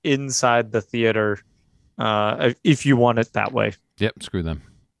left inside the theater, if you want it that way. Yep, screw them.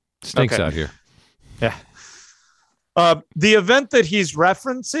 Stinks out here. Yeah. The event that he's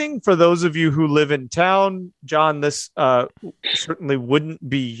referencing, for those of you who live in town, John, this certainly wouldn't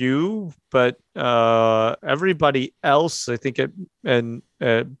be you, but everybody else, I think and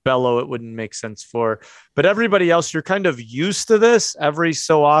Bello, it wouldn't make sense for. But everybody else, you're kind of used to this every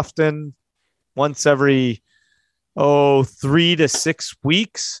so often, once every 3 to 6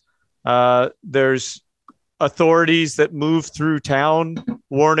 weeks. There's authorities that move through town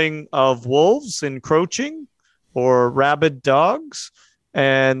warning of wolves encroaching or rabid dogs,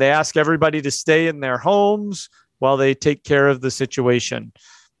 and they ask everybody to stay in their homes while they take care of the situation.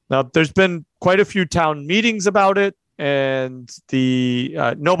 Now, there's been quite a few town meetings about it, and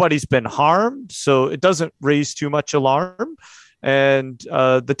nobody's been harmed, so it doesn't raise too much alarm. And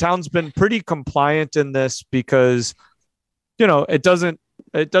the town's been pretty compliant in this because, it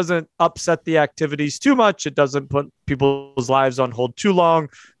doesn't upset the activities too much. It doesn't put people's lives on hold too long.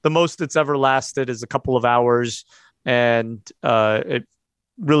 The most it's ever lasted is a couple of hours, and it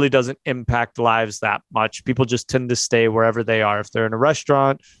really doesn't impact lives that much. People just tend to stay wherever they are. If they're in a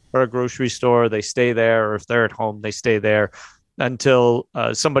restaurant or a grocery store, they stay there, or if they're at home, they stay there until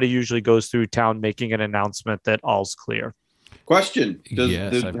somebody usually goes through town making an announcement that all's clear. Question.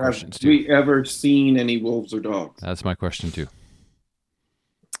 Yes, I have questions too. We ever seen any wolves or dogs? That's my question too.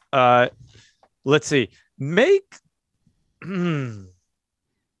 Let's see. I'm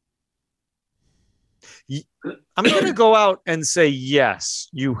going to go out and say yes,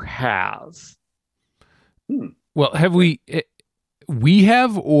 you have. Well, have we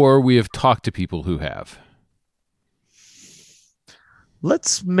have, or we have talked to people who have?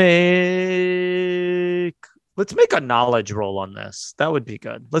 Let's make a knowledge roll on this. That would be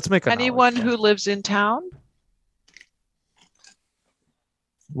good. Let's make anyone who lives in town.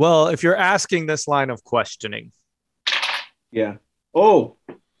 Well, if you're asking this line of questioning. Yeah. Oh,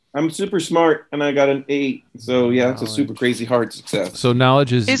 I'm super smart and I got an 8. So yeah, it's a super crazy hard success. So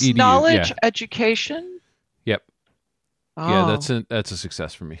knowledge is EDU. Knowledge education? Yep. Oh. Yeah, that's a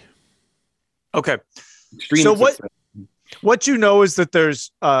success for me. Okay. Extreme so success. what you know is that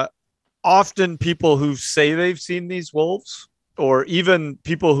there's often people who say they've seen these wolves, or even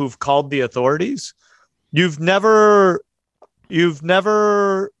people who've called the authorities. You've never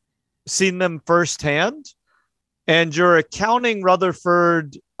seen them firsthand, and your accounting,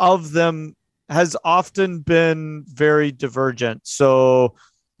 Rutherford, of them has often been very divergent. So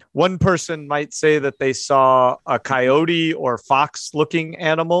one person might say that they saw a coyote or fox-looking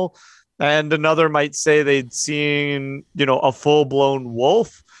animal, and another might say they'd seen, a full-blown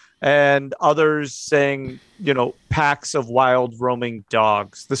wolf, and others saying, packs of wild roaming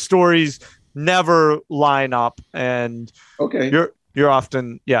dogs. The stories never line up, and okay, you're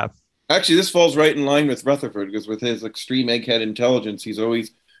often, yeah. Actually, this falls right in line with Rutherford, because with his extreme egghead intelligence, he's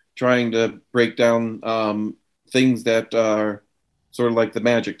always trying to break down things that are sort of like the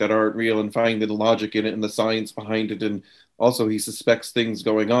magic that aren't real, and find the logic in it and the science behind it. And also he suspects things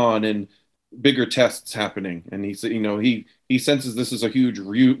going on and bigger tests happening. And he's, he senses this is a huge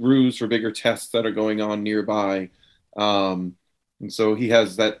ruse for bigger tests that are going on nearby. And so he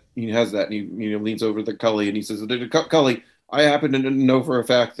has that, and he leans over to Cully and he says, Cully, I happen to know for a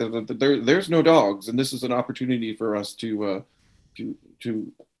fact that there's no dogs, and this is an opportunity for us to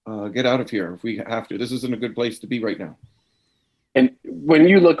get out of here if we have to. This isn't a good place to be right now. And when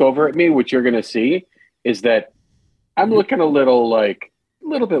you look over at me, what you're going to see is that I'm looking a little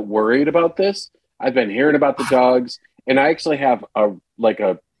bit worried about this. I've been hearing about the dogs, and I actually have a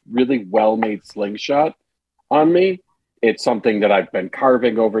really well-made slingshot on me. It's something that I've been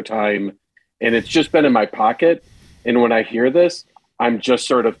carving over time, and it's just been in my pocket. And when I hear this, I'm just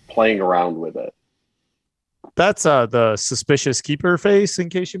sort of playing around with it. That's the suspicious keeper face, in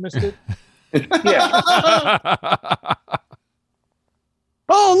case you missed it. Yeah.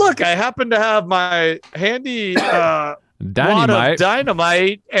 Oh, look, I happen to have my handy wad of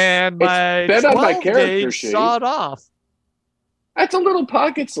dynamite and my 12-gauge sawed off. That's a little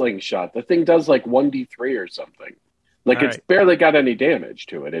pocket slingshot. The thing does like 1d3 or something. It's barely got any damage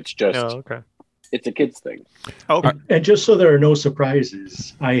to it. It's just, it's a kid's thing. Okay. And just so there are no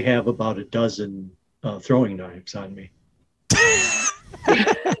surprises, I have about a dozen throwing knives on me.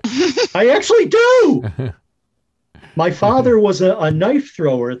 I actually do. My father was a knife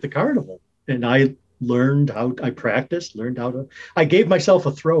thrower at the carnival, and I gave myself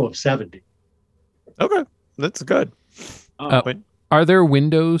a throw of 70. Okay, that's good. Are there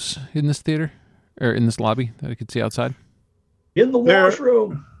windows in this theater or in this lobby that I could see outside? In the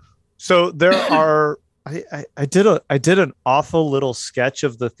washroom. So there are. I did an awful little sketch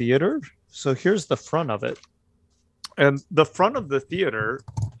of the theater. So here's the front of it, and the front of the theater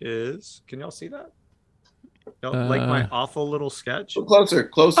is. Can y'all see that? No, like my awful little sketch. Closer.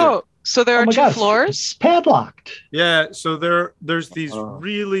 Oh, so there are two floors? Padlocked. Yeah, so there's these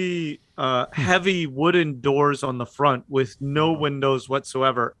really heavy wooden doors on the front with no windows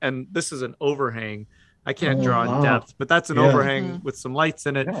whatsoever. And this is an overhang. I can't Oh, draw in wow. depth, but that's an Yeah. overhang Mhm. with some lights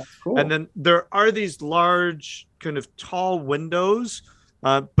in it. Yeah, cool. And then there are these large, kind of tall windows,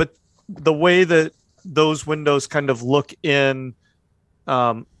 but the way that those windows kind of look in,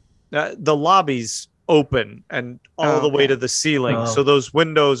 the lobby's open and all the way Okay. to the ceiling. Oh. So those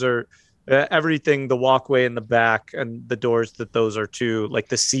windows are everything, the walkway in the back and the doors that those are to, like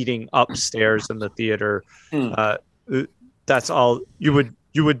the seating upstairs in the theater. Hmm. That's all you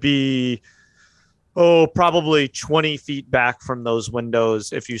would be. Probably 20 feet back from those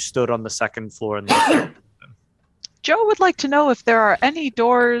windows if you stood on the second floor and looked out. Joe would like to know if there are any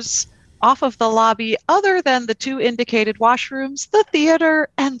doors off of the lobby other than the 2 indicated washrooms, the theater,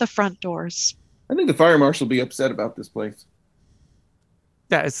 and the front doors. I think the fire marshal will be upset about this place.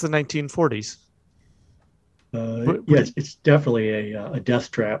 Yeah, it's the 1940s. Yes, it's definitely a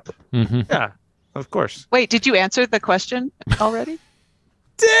death trap. Mm-hmm. Yeah, of course. Wait, did you answer the question already?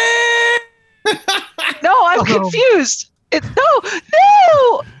 No, I'm confused.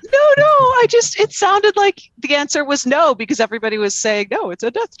 No. It sounded like the answer was no because everybody was saying no, it's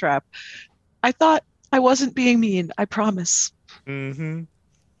a death trap. I thought I wasn't being mean. I promise. Mm-hmm.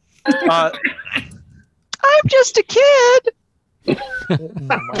 I'm just a kid.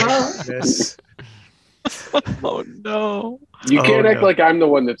 Oh no. You can't act no. like I'm the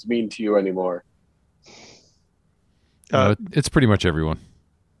one that's mean to you anymore. It's pretty much everyone.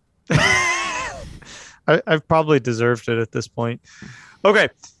 I've probably deserved it at this point. Okay.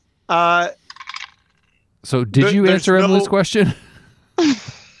 So did you There's answer Emily's no- question?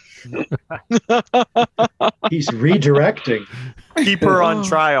 He's redirecting. Keep her on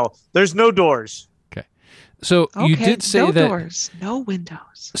trial. There's no doors. So you Okay, did say no that. doors, no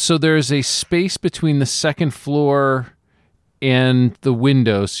windows. So there's a space between the second floor and the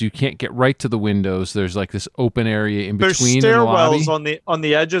windows, so you can't get right to the windows. There's like this open area in There's between in the lobby. stairwells on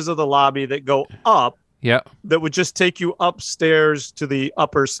the edges of the lobby that go up Yeah, that would just take you upstairs to the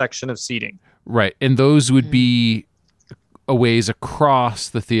upper section of seating. right. And those would be a ways across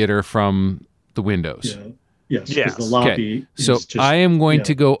the theater from the windows. Yeah. Yes, because Yes. the lobby. So is just, I am going yeah.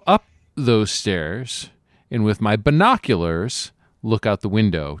 to go up those stairs and with my binoculars look out the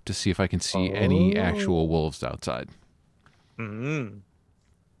window to see if I can see any actual wolves outside. Mm-hmm.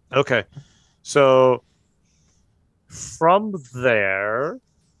 Okay. So from there,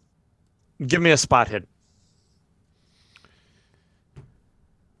 give me a spot hidden.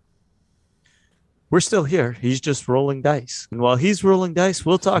 We're still here. He's just rolling dice. And while he's rolling dice,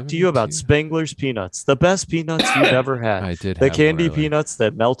 we'll talk to you about 72. Spangler's Peanuts, the best peanuts you've ever had. I did The have candy one earlier. peanuts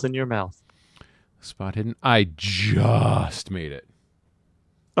that melt in your mouth. Spot hidden. I just made it.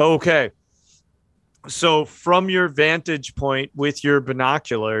 Okay. So from your vantage point with your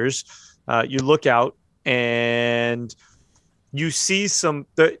binoculars, you look out and you see it's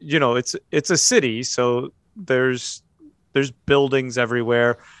a city, so there's buildings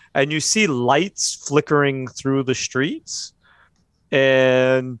everywhere, and you see lights flickering through the streets,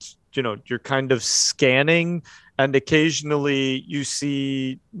 and you're kind of scanning, and occasionally you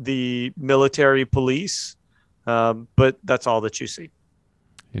see the military police, but that's all that you see.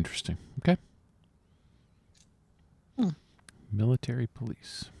 Interesting. Okay. Military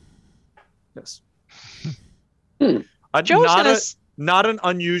police. Yes. Hmm. Joe's Not gonna a- s- not an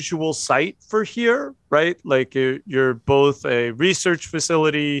unusual sight for here, right? Like you're both a research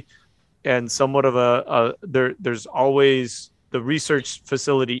facility and somewhat of there's always the research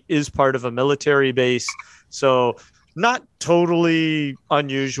facility is part of a military base. So not totally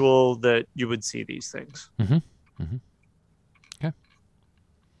unusual that you would see these things. Mhm. Mhm. Okay.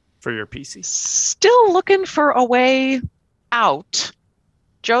 For your PC. Still looking for a way out.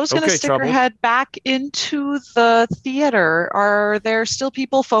 Joe's going to Okay, stick Trouble. her head back into the theater. Are there still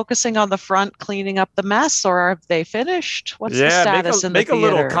people focusing on the front, cleaning up the mess, or have they finished? What's the status in the make a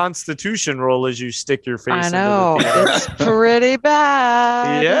theater? little constitution roll as you stick your face I into know. the theater. It's pretty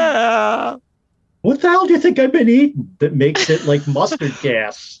bad. Yeah. What the hell do you think I've been eating that makes it like mustard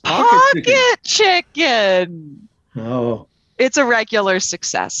gas? Pocket chicken. Oh, It's a regular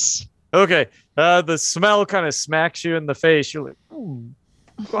success. Okay. The smell kind of smacks you in the face. You're like, oh,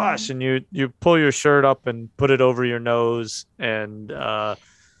 gosh. And you pull your shirt up and put it over your nose and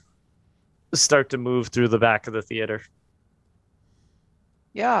start to move through the back of the theater.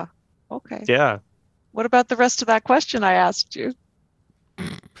 Yeah. Okay. Yeah. What about the rest of that question I asked you?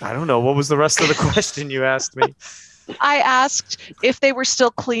 I don't know. What was the rest of the question you asked me? I asked if they were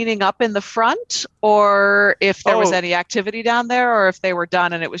still cleaning up in the front or if there was Oh. any activity down there or if they were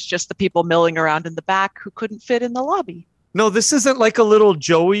done and it was just the people milling around in the back who couldn't fit in the lobby. No, this isn't like a little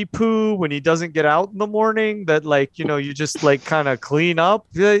Joey poo when he doesn't get out in the morning that like, you just like kind of clean up.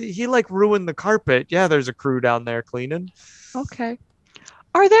 He like ruined the carpet. Yeah, there's a crew down there cleaning. Okay.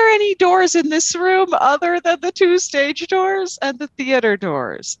 Are there any doors in this room other than the 2 stage doors and the theater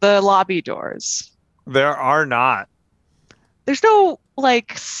doors, the lobby doors? There are not. There's no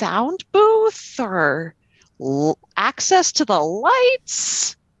like sound booth or access to the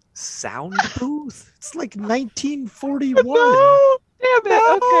lights? Sound booth? It's like 1941. No, damn it.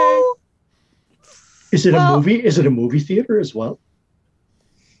 No. Okay. Is it a movie? Is it a movie theater as well?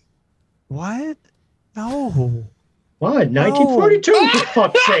 What? No. Why? 1942, for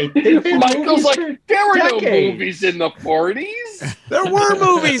fuck's sake. They've had Michael's movies like, for there were no decades. movies in the 40s. There were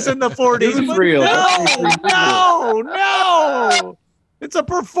movies in the 40s. It was but real. No. It's a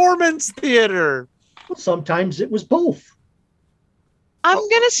performance theater. Sometimes it was both. I'm going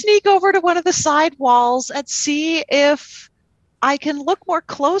to sneak over to one of the side walls and see if I can look more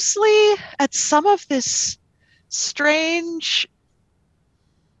closely at some of this strange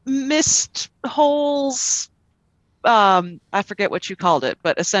mist holes. I forget what you called it,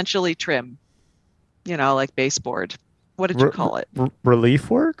 but essentially trim, like baseboard. What did you call it? Relief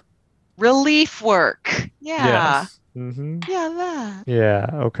work? Relief work. Yeah. Yes. Mm-hmm. Yeah, that. Yeah.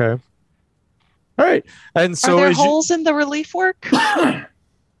 Okay. All right. And so Are there as holes in the relief work? yeah,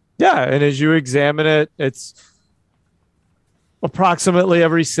 and as you examine it, it's approximately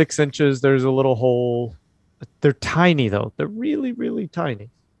every 6 inches there's a little hole. They're tiny though. They're really, really tiny.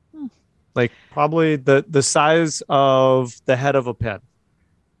 Like probably the size of the head of a pen.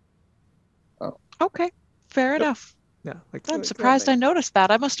 Okay. Fair enough. Yeah. I'm surprised I noticed that.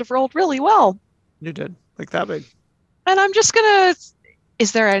 I must have rolled really well. You did. Like that big. And I'm just gonna.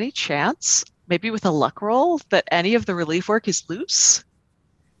 Is there any chance, maybe with a luck roll, that any of the relief work is loose?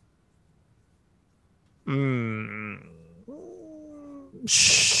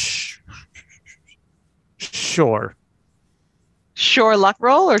 Sure. Sure luck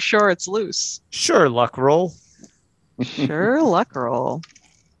roll or sure it's loose? Sure luck roll. Sure luck roll.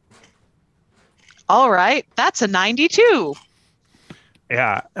 All right. That's a 92.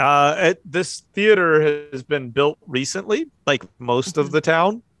 Yeah. This theater has been built recently, like most of the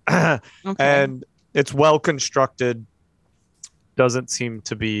town. Okay. And it's well constructed. Doesn't seem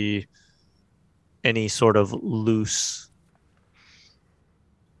to be any sort of loose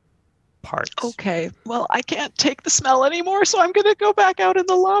parts. Okay. Well, I can't take the smell anymore, so I'm going to go back out in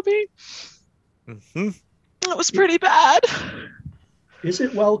the lobby. Mm-hmm. That was pretty bad. Is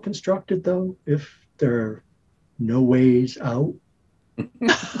it well constructed, though, if there are no ways out?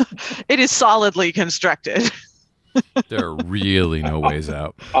 It is solidly constructed. There are really no ways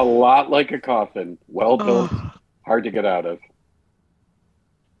out. A lot like a coffin. Well built, Oh. hard to get out of.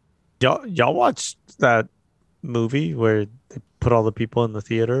 Y'all watched that movie where they put all the people in the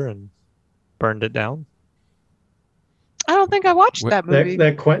theater and burned it down? I don't think I watched that movie.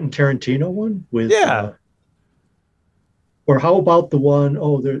 That Quentin Tarantino one with Yeah. Or how about the one?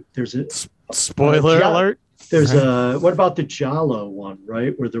 Oh, there's a Spoiler Ja- alert. there's a what about the Jalo one,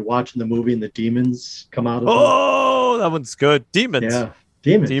 right? Where they're watching the movie and the demons come out of Oh, that one's good. Demons. yeah,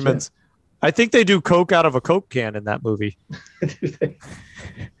 demons. Demons. I think they do coke out of a Coke can in that movie. Yeah.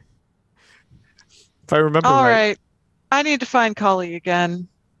 If I remember All right. right. I need to find Cully again.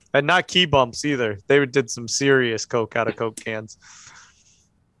 And not key bumps either. They did some serious coke out of Coke cans.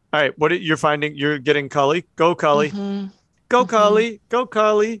 All right, you're finding? You're getting Cully. Go Cully. Mhm. Go Mhm. Cully. Go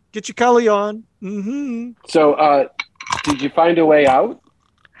Cully. Get your Cully on. Mm-hmm. So, did you find a way out?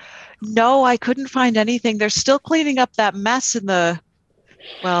 No, I couldn't find anything. They're still cleaning up that mess in the,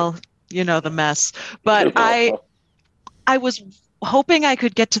 well, the mess. But I was hoping I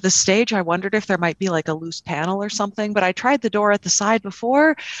could get to the stage. I wondered if there might be like a loose panel or something, but I tried the door at the side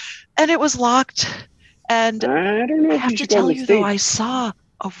before and it was locked. And I don't know I if have you to should go tell on the you though, stage. I saw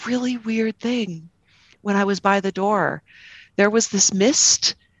a really weird thing when I was by the door. There was this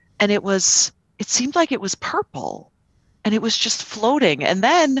mist and it seemed like it was purple and it was just floating. And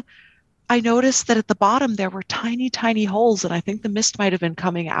then I noticed that at the bottom there were tiny, tiny holes, and I think the mist might have been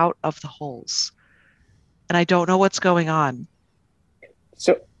coming out of the holes. And I don't know what's going on.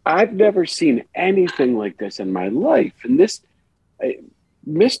 So I've never seen anything like this in my life. And this,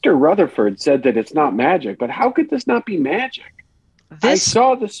 Mr. Rutherford said that it's not magic, but how could this not be magic? I This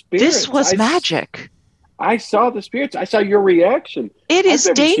saw the spirits. this was magic. I saw the spirits. I saw your reaction. It is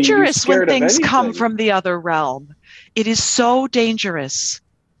I've never seen you dangerous when scared of things come anything. from the other realm. It is so dangerous.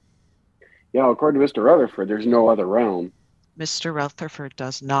 Yeah, according to Mr. Rutherford, there's no other realm. Mr. Rutherford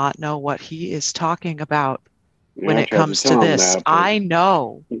does not know what he is talking about Yeah, when I it tried to comes to tell him this. that, but I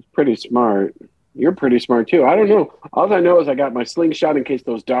know. he's pretty smart. You're pretty smart too. I don't know. All I know is I got my slingshot in case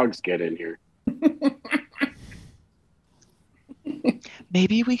those dogs get in here.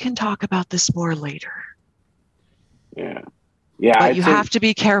 Maybe we can talk about this more later. Yeah. Yeah. But you have to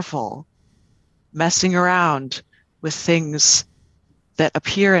be careful messing around with things that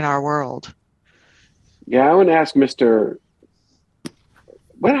appear in our world. Yeah, I want to ask Mr.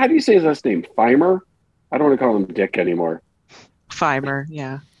 How do you say his last name? Feimer? I don't want to call him Dick anymore. Feimer,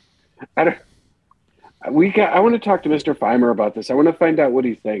 yeah. I want to talk to Mr. Feimer about this. I want to find out what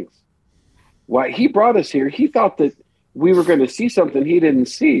he thinks. Why he brought us here. He thought that we were going to see something he didn't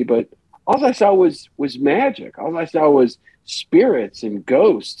see, but all I saw was magic. All I saw was spirits and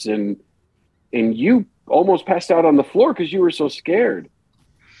ghosts, and you almost passed out on the floor because you were so scared.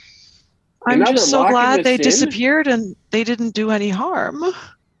 I'm just so glad they disappeared and they didn't do any harm.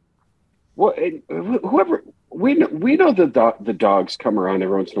 Well, whoever we know the dogs come around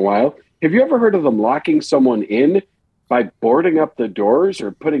every once in a while. Have you ever heard of them locking someone in by boarding up the doors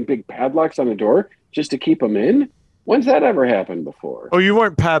or putting big padlocks on the door just to keep them in? When's that ever happened before? Oh, you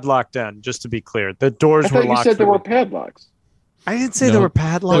weren't padlocked in, just to be clear. The doors I were thought locked. You said there were padlocks. I didn't say there were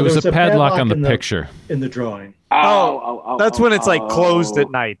padlocks. There was a padlock on the picture. In the drawing. That's when it's like closed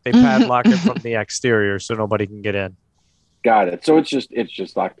at night. They padlock it from the exterior so nobody can get in. Got it. So it's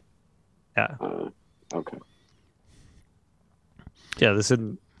just locked. Yeah. Okay. Yeah, this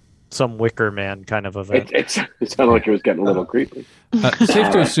isn't some Wicker Man kind of event. It sounded like it was getting a little creepy.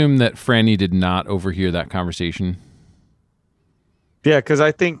 Safe to assume that Franny did not overhear that conversation. Yeah, because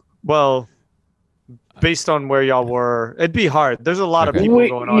I think, well, based on where y'all were, it'd be hard. There's a lot of people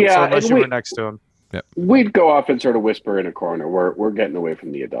going on, so unless you were next to him. Yep. We'd go off and sort of whisper in a corner. We're getting away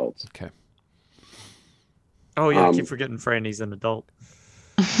from the adults. Okay. Oh, yeah, I keep forgetting Franny's an adult.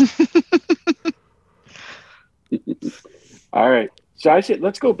 All right. So I said,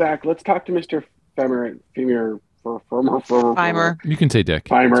 let's go back. Let's talk to Mr. Feimer. You can say Dick.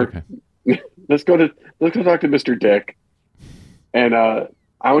 Feimer. Okay. Let's go talk to Mr. Dick. And I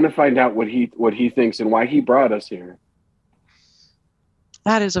want to find out what he thinks and why he brought us here.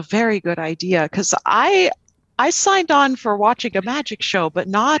 That is a very good idea, because I signed on for watching a magic show, but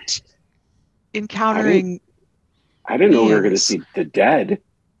not encountering. I didn't know we were going to see the dead.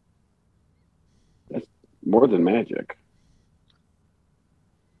 That's more than magic.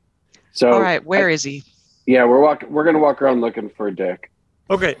 So, all right, where is he? Yeah, we're going to walk around looking for Dick.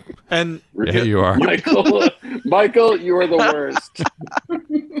 Okay, and yeah, you are, Michael. Michael, you are the worst.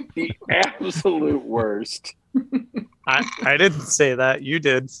 The absolute worst. I didn't say that. You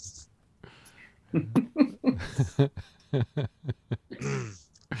did. Yeah,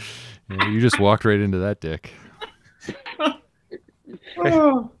 you just walked right into that, Dick.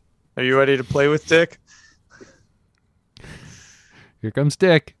 Are you ready to play with Dick? Here comes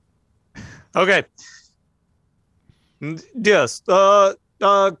Dick. Okay. Yes.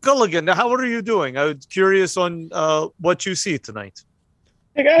 Culligan, how are you doing? I was curious on what you see tonight.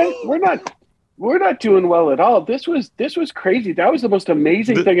 Hey guys, we're not doing well at all. This was crazy. That was the most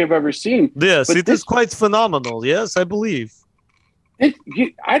amazing thing I've ever seen. Yes, it is quite phenomenal. Yes, I believe.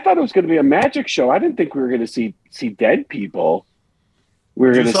 I thought it was going to be a magic show. I didn't think we were going to see dead people. We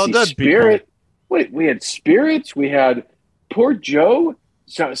were going to see spirit. Wait, we had spirits. We had poor Joe.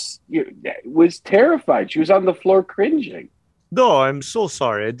 Was terrified. She was on the floor cringing. No, I'm so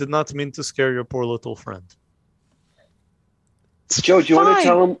sorry. I did not mean to scare your poor little friend. Joe, do you want to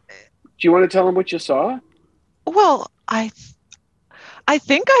tell him? Do you want to tell him what you saw? Well, I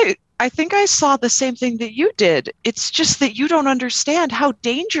think I saw the same thing that you did. It's just that you don't understand how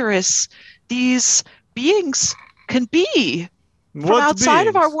dangerous these beings can be from outside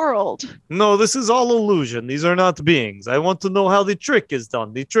of our world. No, this is all illusion. These are not beings. I want to know how the trick is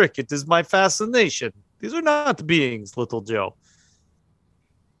done. The trick, it is my fascination. These are not beings, little Joe.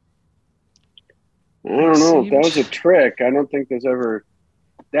 I don't know. That was a trick. I don't think there's ever...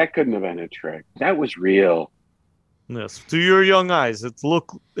 That couldn't have been a trick. That was real. Yes, to your young eyes, it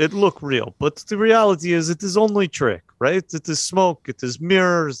look real. But the reality is it is only trick, right? It is smoke, it is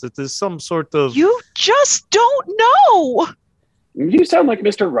mirrors, it is some sort of... You just don't know! You sound like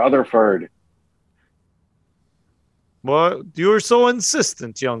Mr. Rutherford. Well, you're so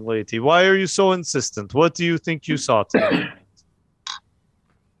insistent, young lady. Why are you so insistent? What do you think you saw today?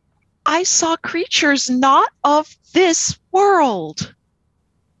 I saw creatures not of this world.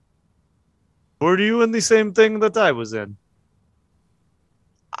 Were you in the same thing that I was in?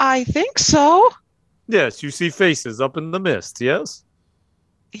 I think so. Yes, you see faces up in the mist, yes?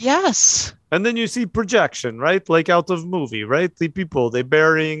 Yes. And then you see projection, right? Like out of movie, right? The people, they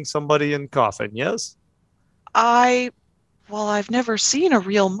burying somebody in coffin, yes? I've never seen a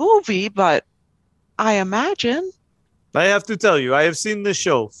real movie, but I imagine. I have to tell you, I have seen this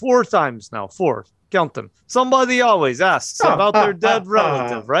show 4 times now. 4. Count them. Somebody always asks about their dead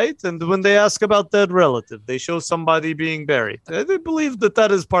relative, right? And when they ask about dead relative, they show somebody being buried. They believe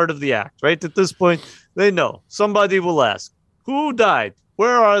that is part of the act, right? At this point, they know. Somebody will ask, who died?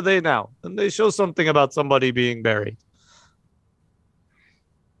 Where are they now? And they show something about somebody being buried.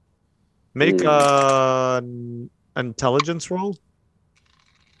 Make an intelligence roll.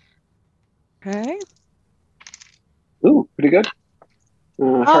 Okay. Ooh, pretty good.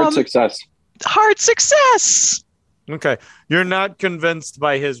 Hard success. Hard success. Okay. You're not convinced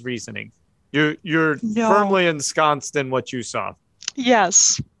by his reasoning. You're firmly ensconced in what you saw.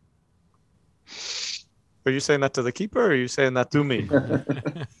 Yes. Are you saying that to the keeper, or are you saying that to me?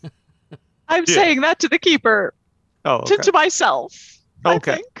 I'm saying that to the keeper. Oh, okay. To myself.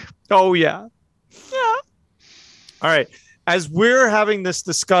 Okay. I think. Oh, yeah. Yeah. All right. As we're having this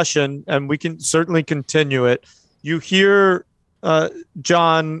discussion, and we can certainly continue it, you hear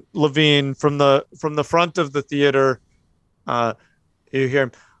John Levine from the front of the theater. You hear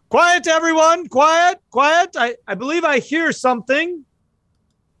him, "Quiet, everyone! Quiet! Quiet! I believe I hear something."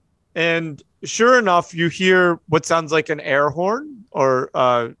 And sure enough, you hear what sounds like an air horn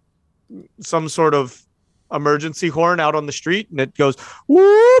or some sort of emergency horn out on the street, and it goes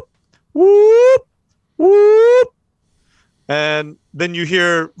whoop, whoop, whoop. And then you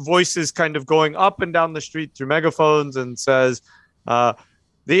hear voices kind of going up and down the street through megaphones and says,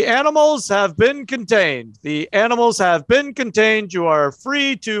 "The animals have been contained. The animals have been contained. You are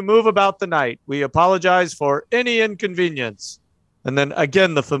free to move about the night. We apologize for any inconvenience." And then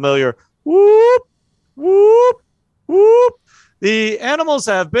again, the familiar whoop, whoop, whoop. "The animals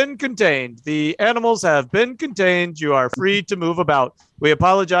have been contained. The animals have been contained. You are free to move about. We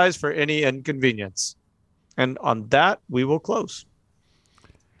apologize for any inconvenience." And on that, we will close.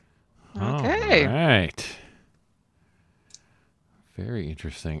 Okay. All right. Very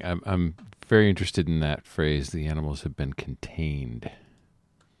interesting. I'm very interested in that phrase, "the animals have been contained."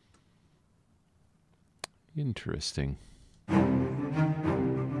 Interesting.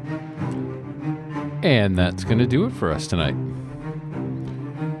 And that's going to do it for us tonight.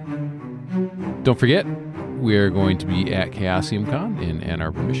 Don't forget, we are going to be at Chaosium Con in Ann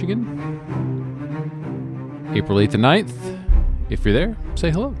Arbor, Michigan. April 8th and 9th. If you're there,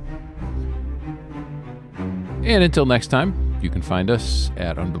 say hello. And until next time, you can find us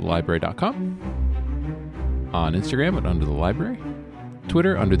at underthelibrary.com, on Instagram at Under the Library,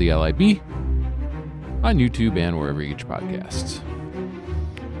 Twitter Under the LIB, on YouTube and wherever you get your podcasts.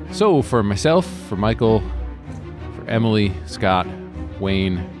 So for myself, for Michael, for Emily, Scott,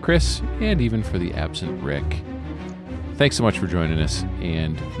 Wayne, Chris, and even for the absent Rick, thanks so much for joining us,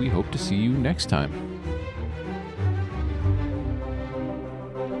 and we hope to see you next time.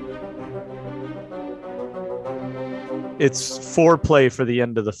 It's foreplay for the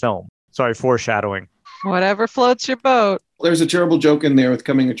end of the film. Sorry, foreshadowing. Whatever floats your boat. There's a terrible joke in there with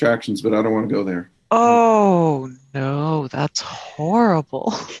coming attractions, but I don't want to go there. Oh, no, that's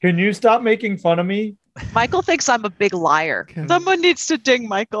horrible. Can you stop making fun of me? Michael thinks I'm a big liar. Someone needs to ding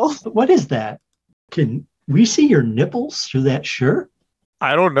Michael. What is that? Can we see your nipples through that shirt?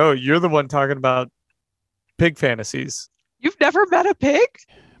 I don't know. You're the one talking about pig fantasies. You've never met a pig?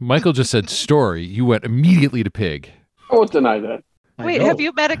 Michael just said story. You went immediately to pig. I won't deny that. Wait, have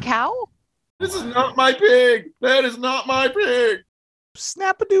you met a cow? This is not my pig. That is not my pig.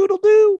 Snap-a-doodle-doo.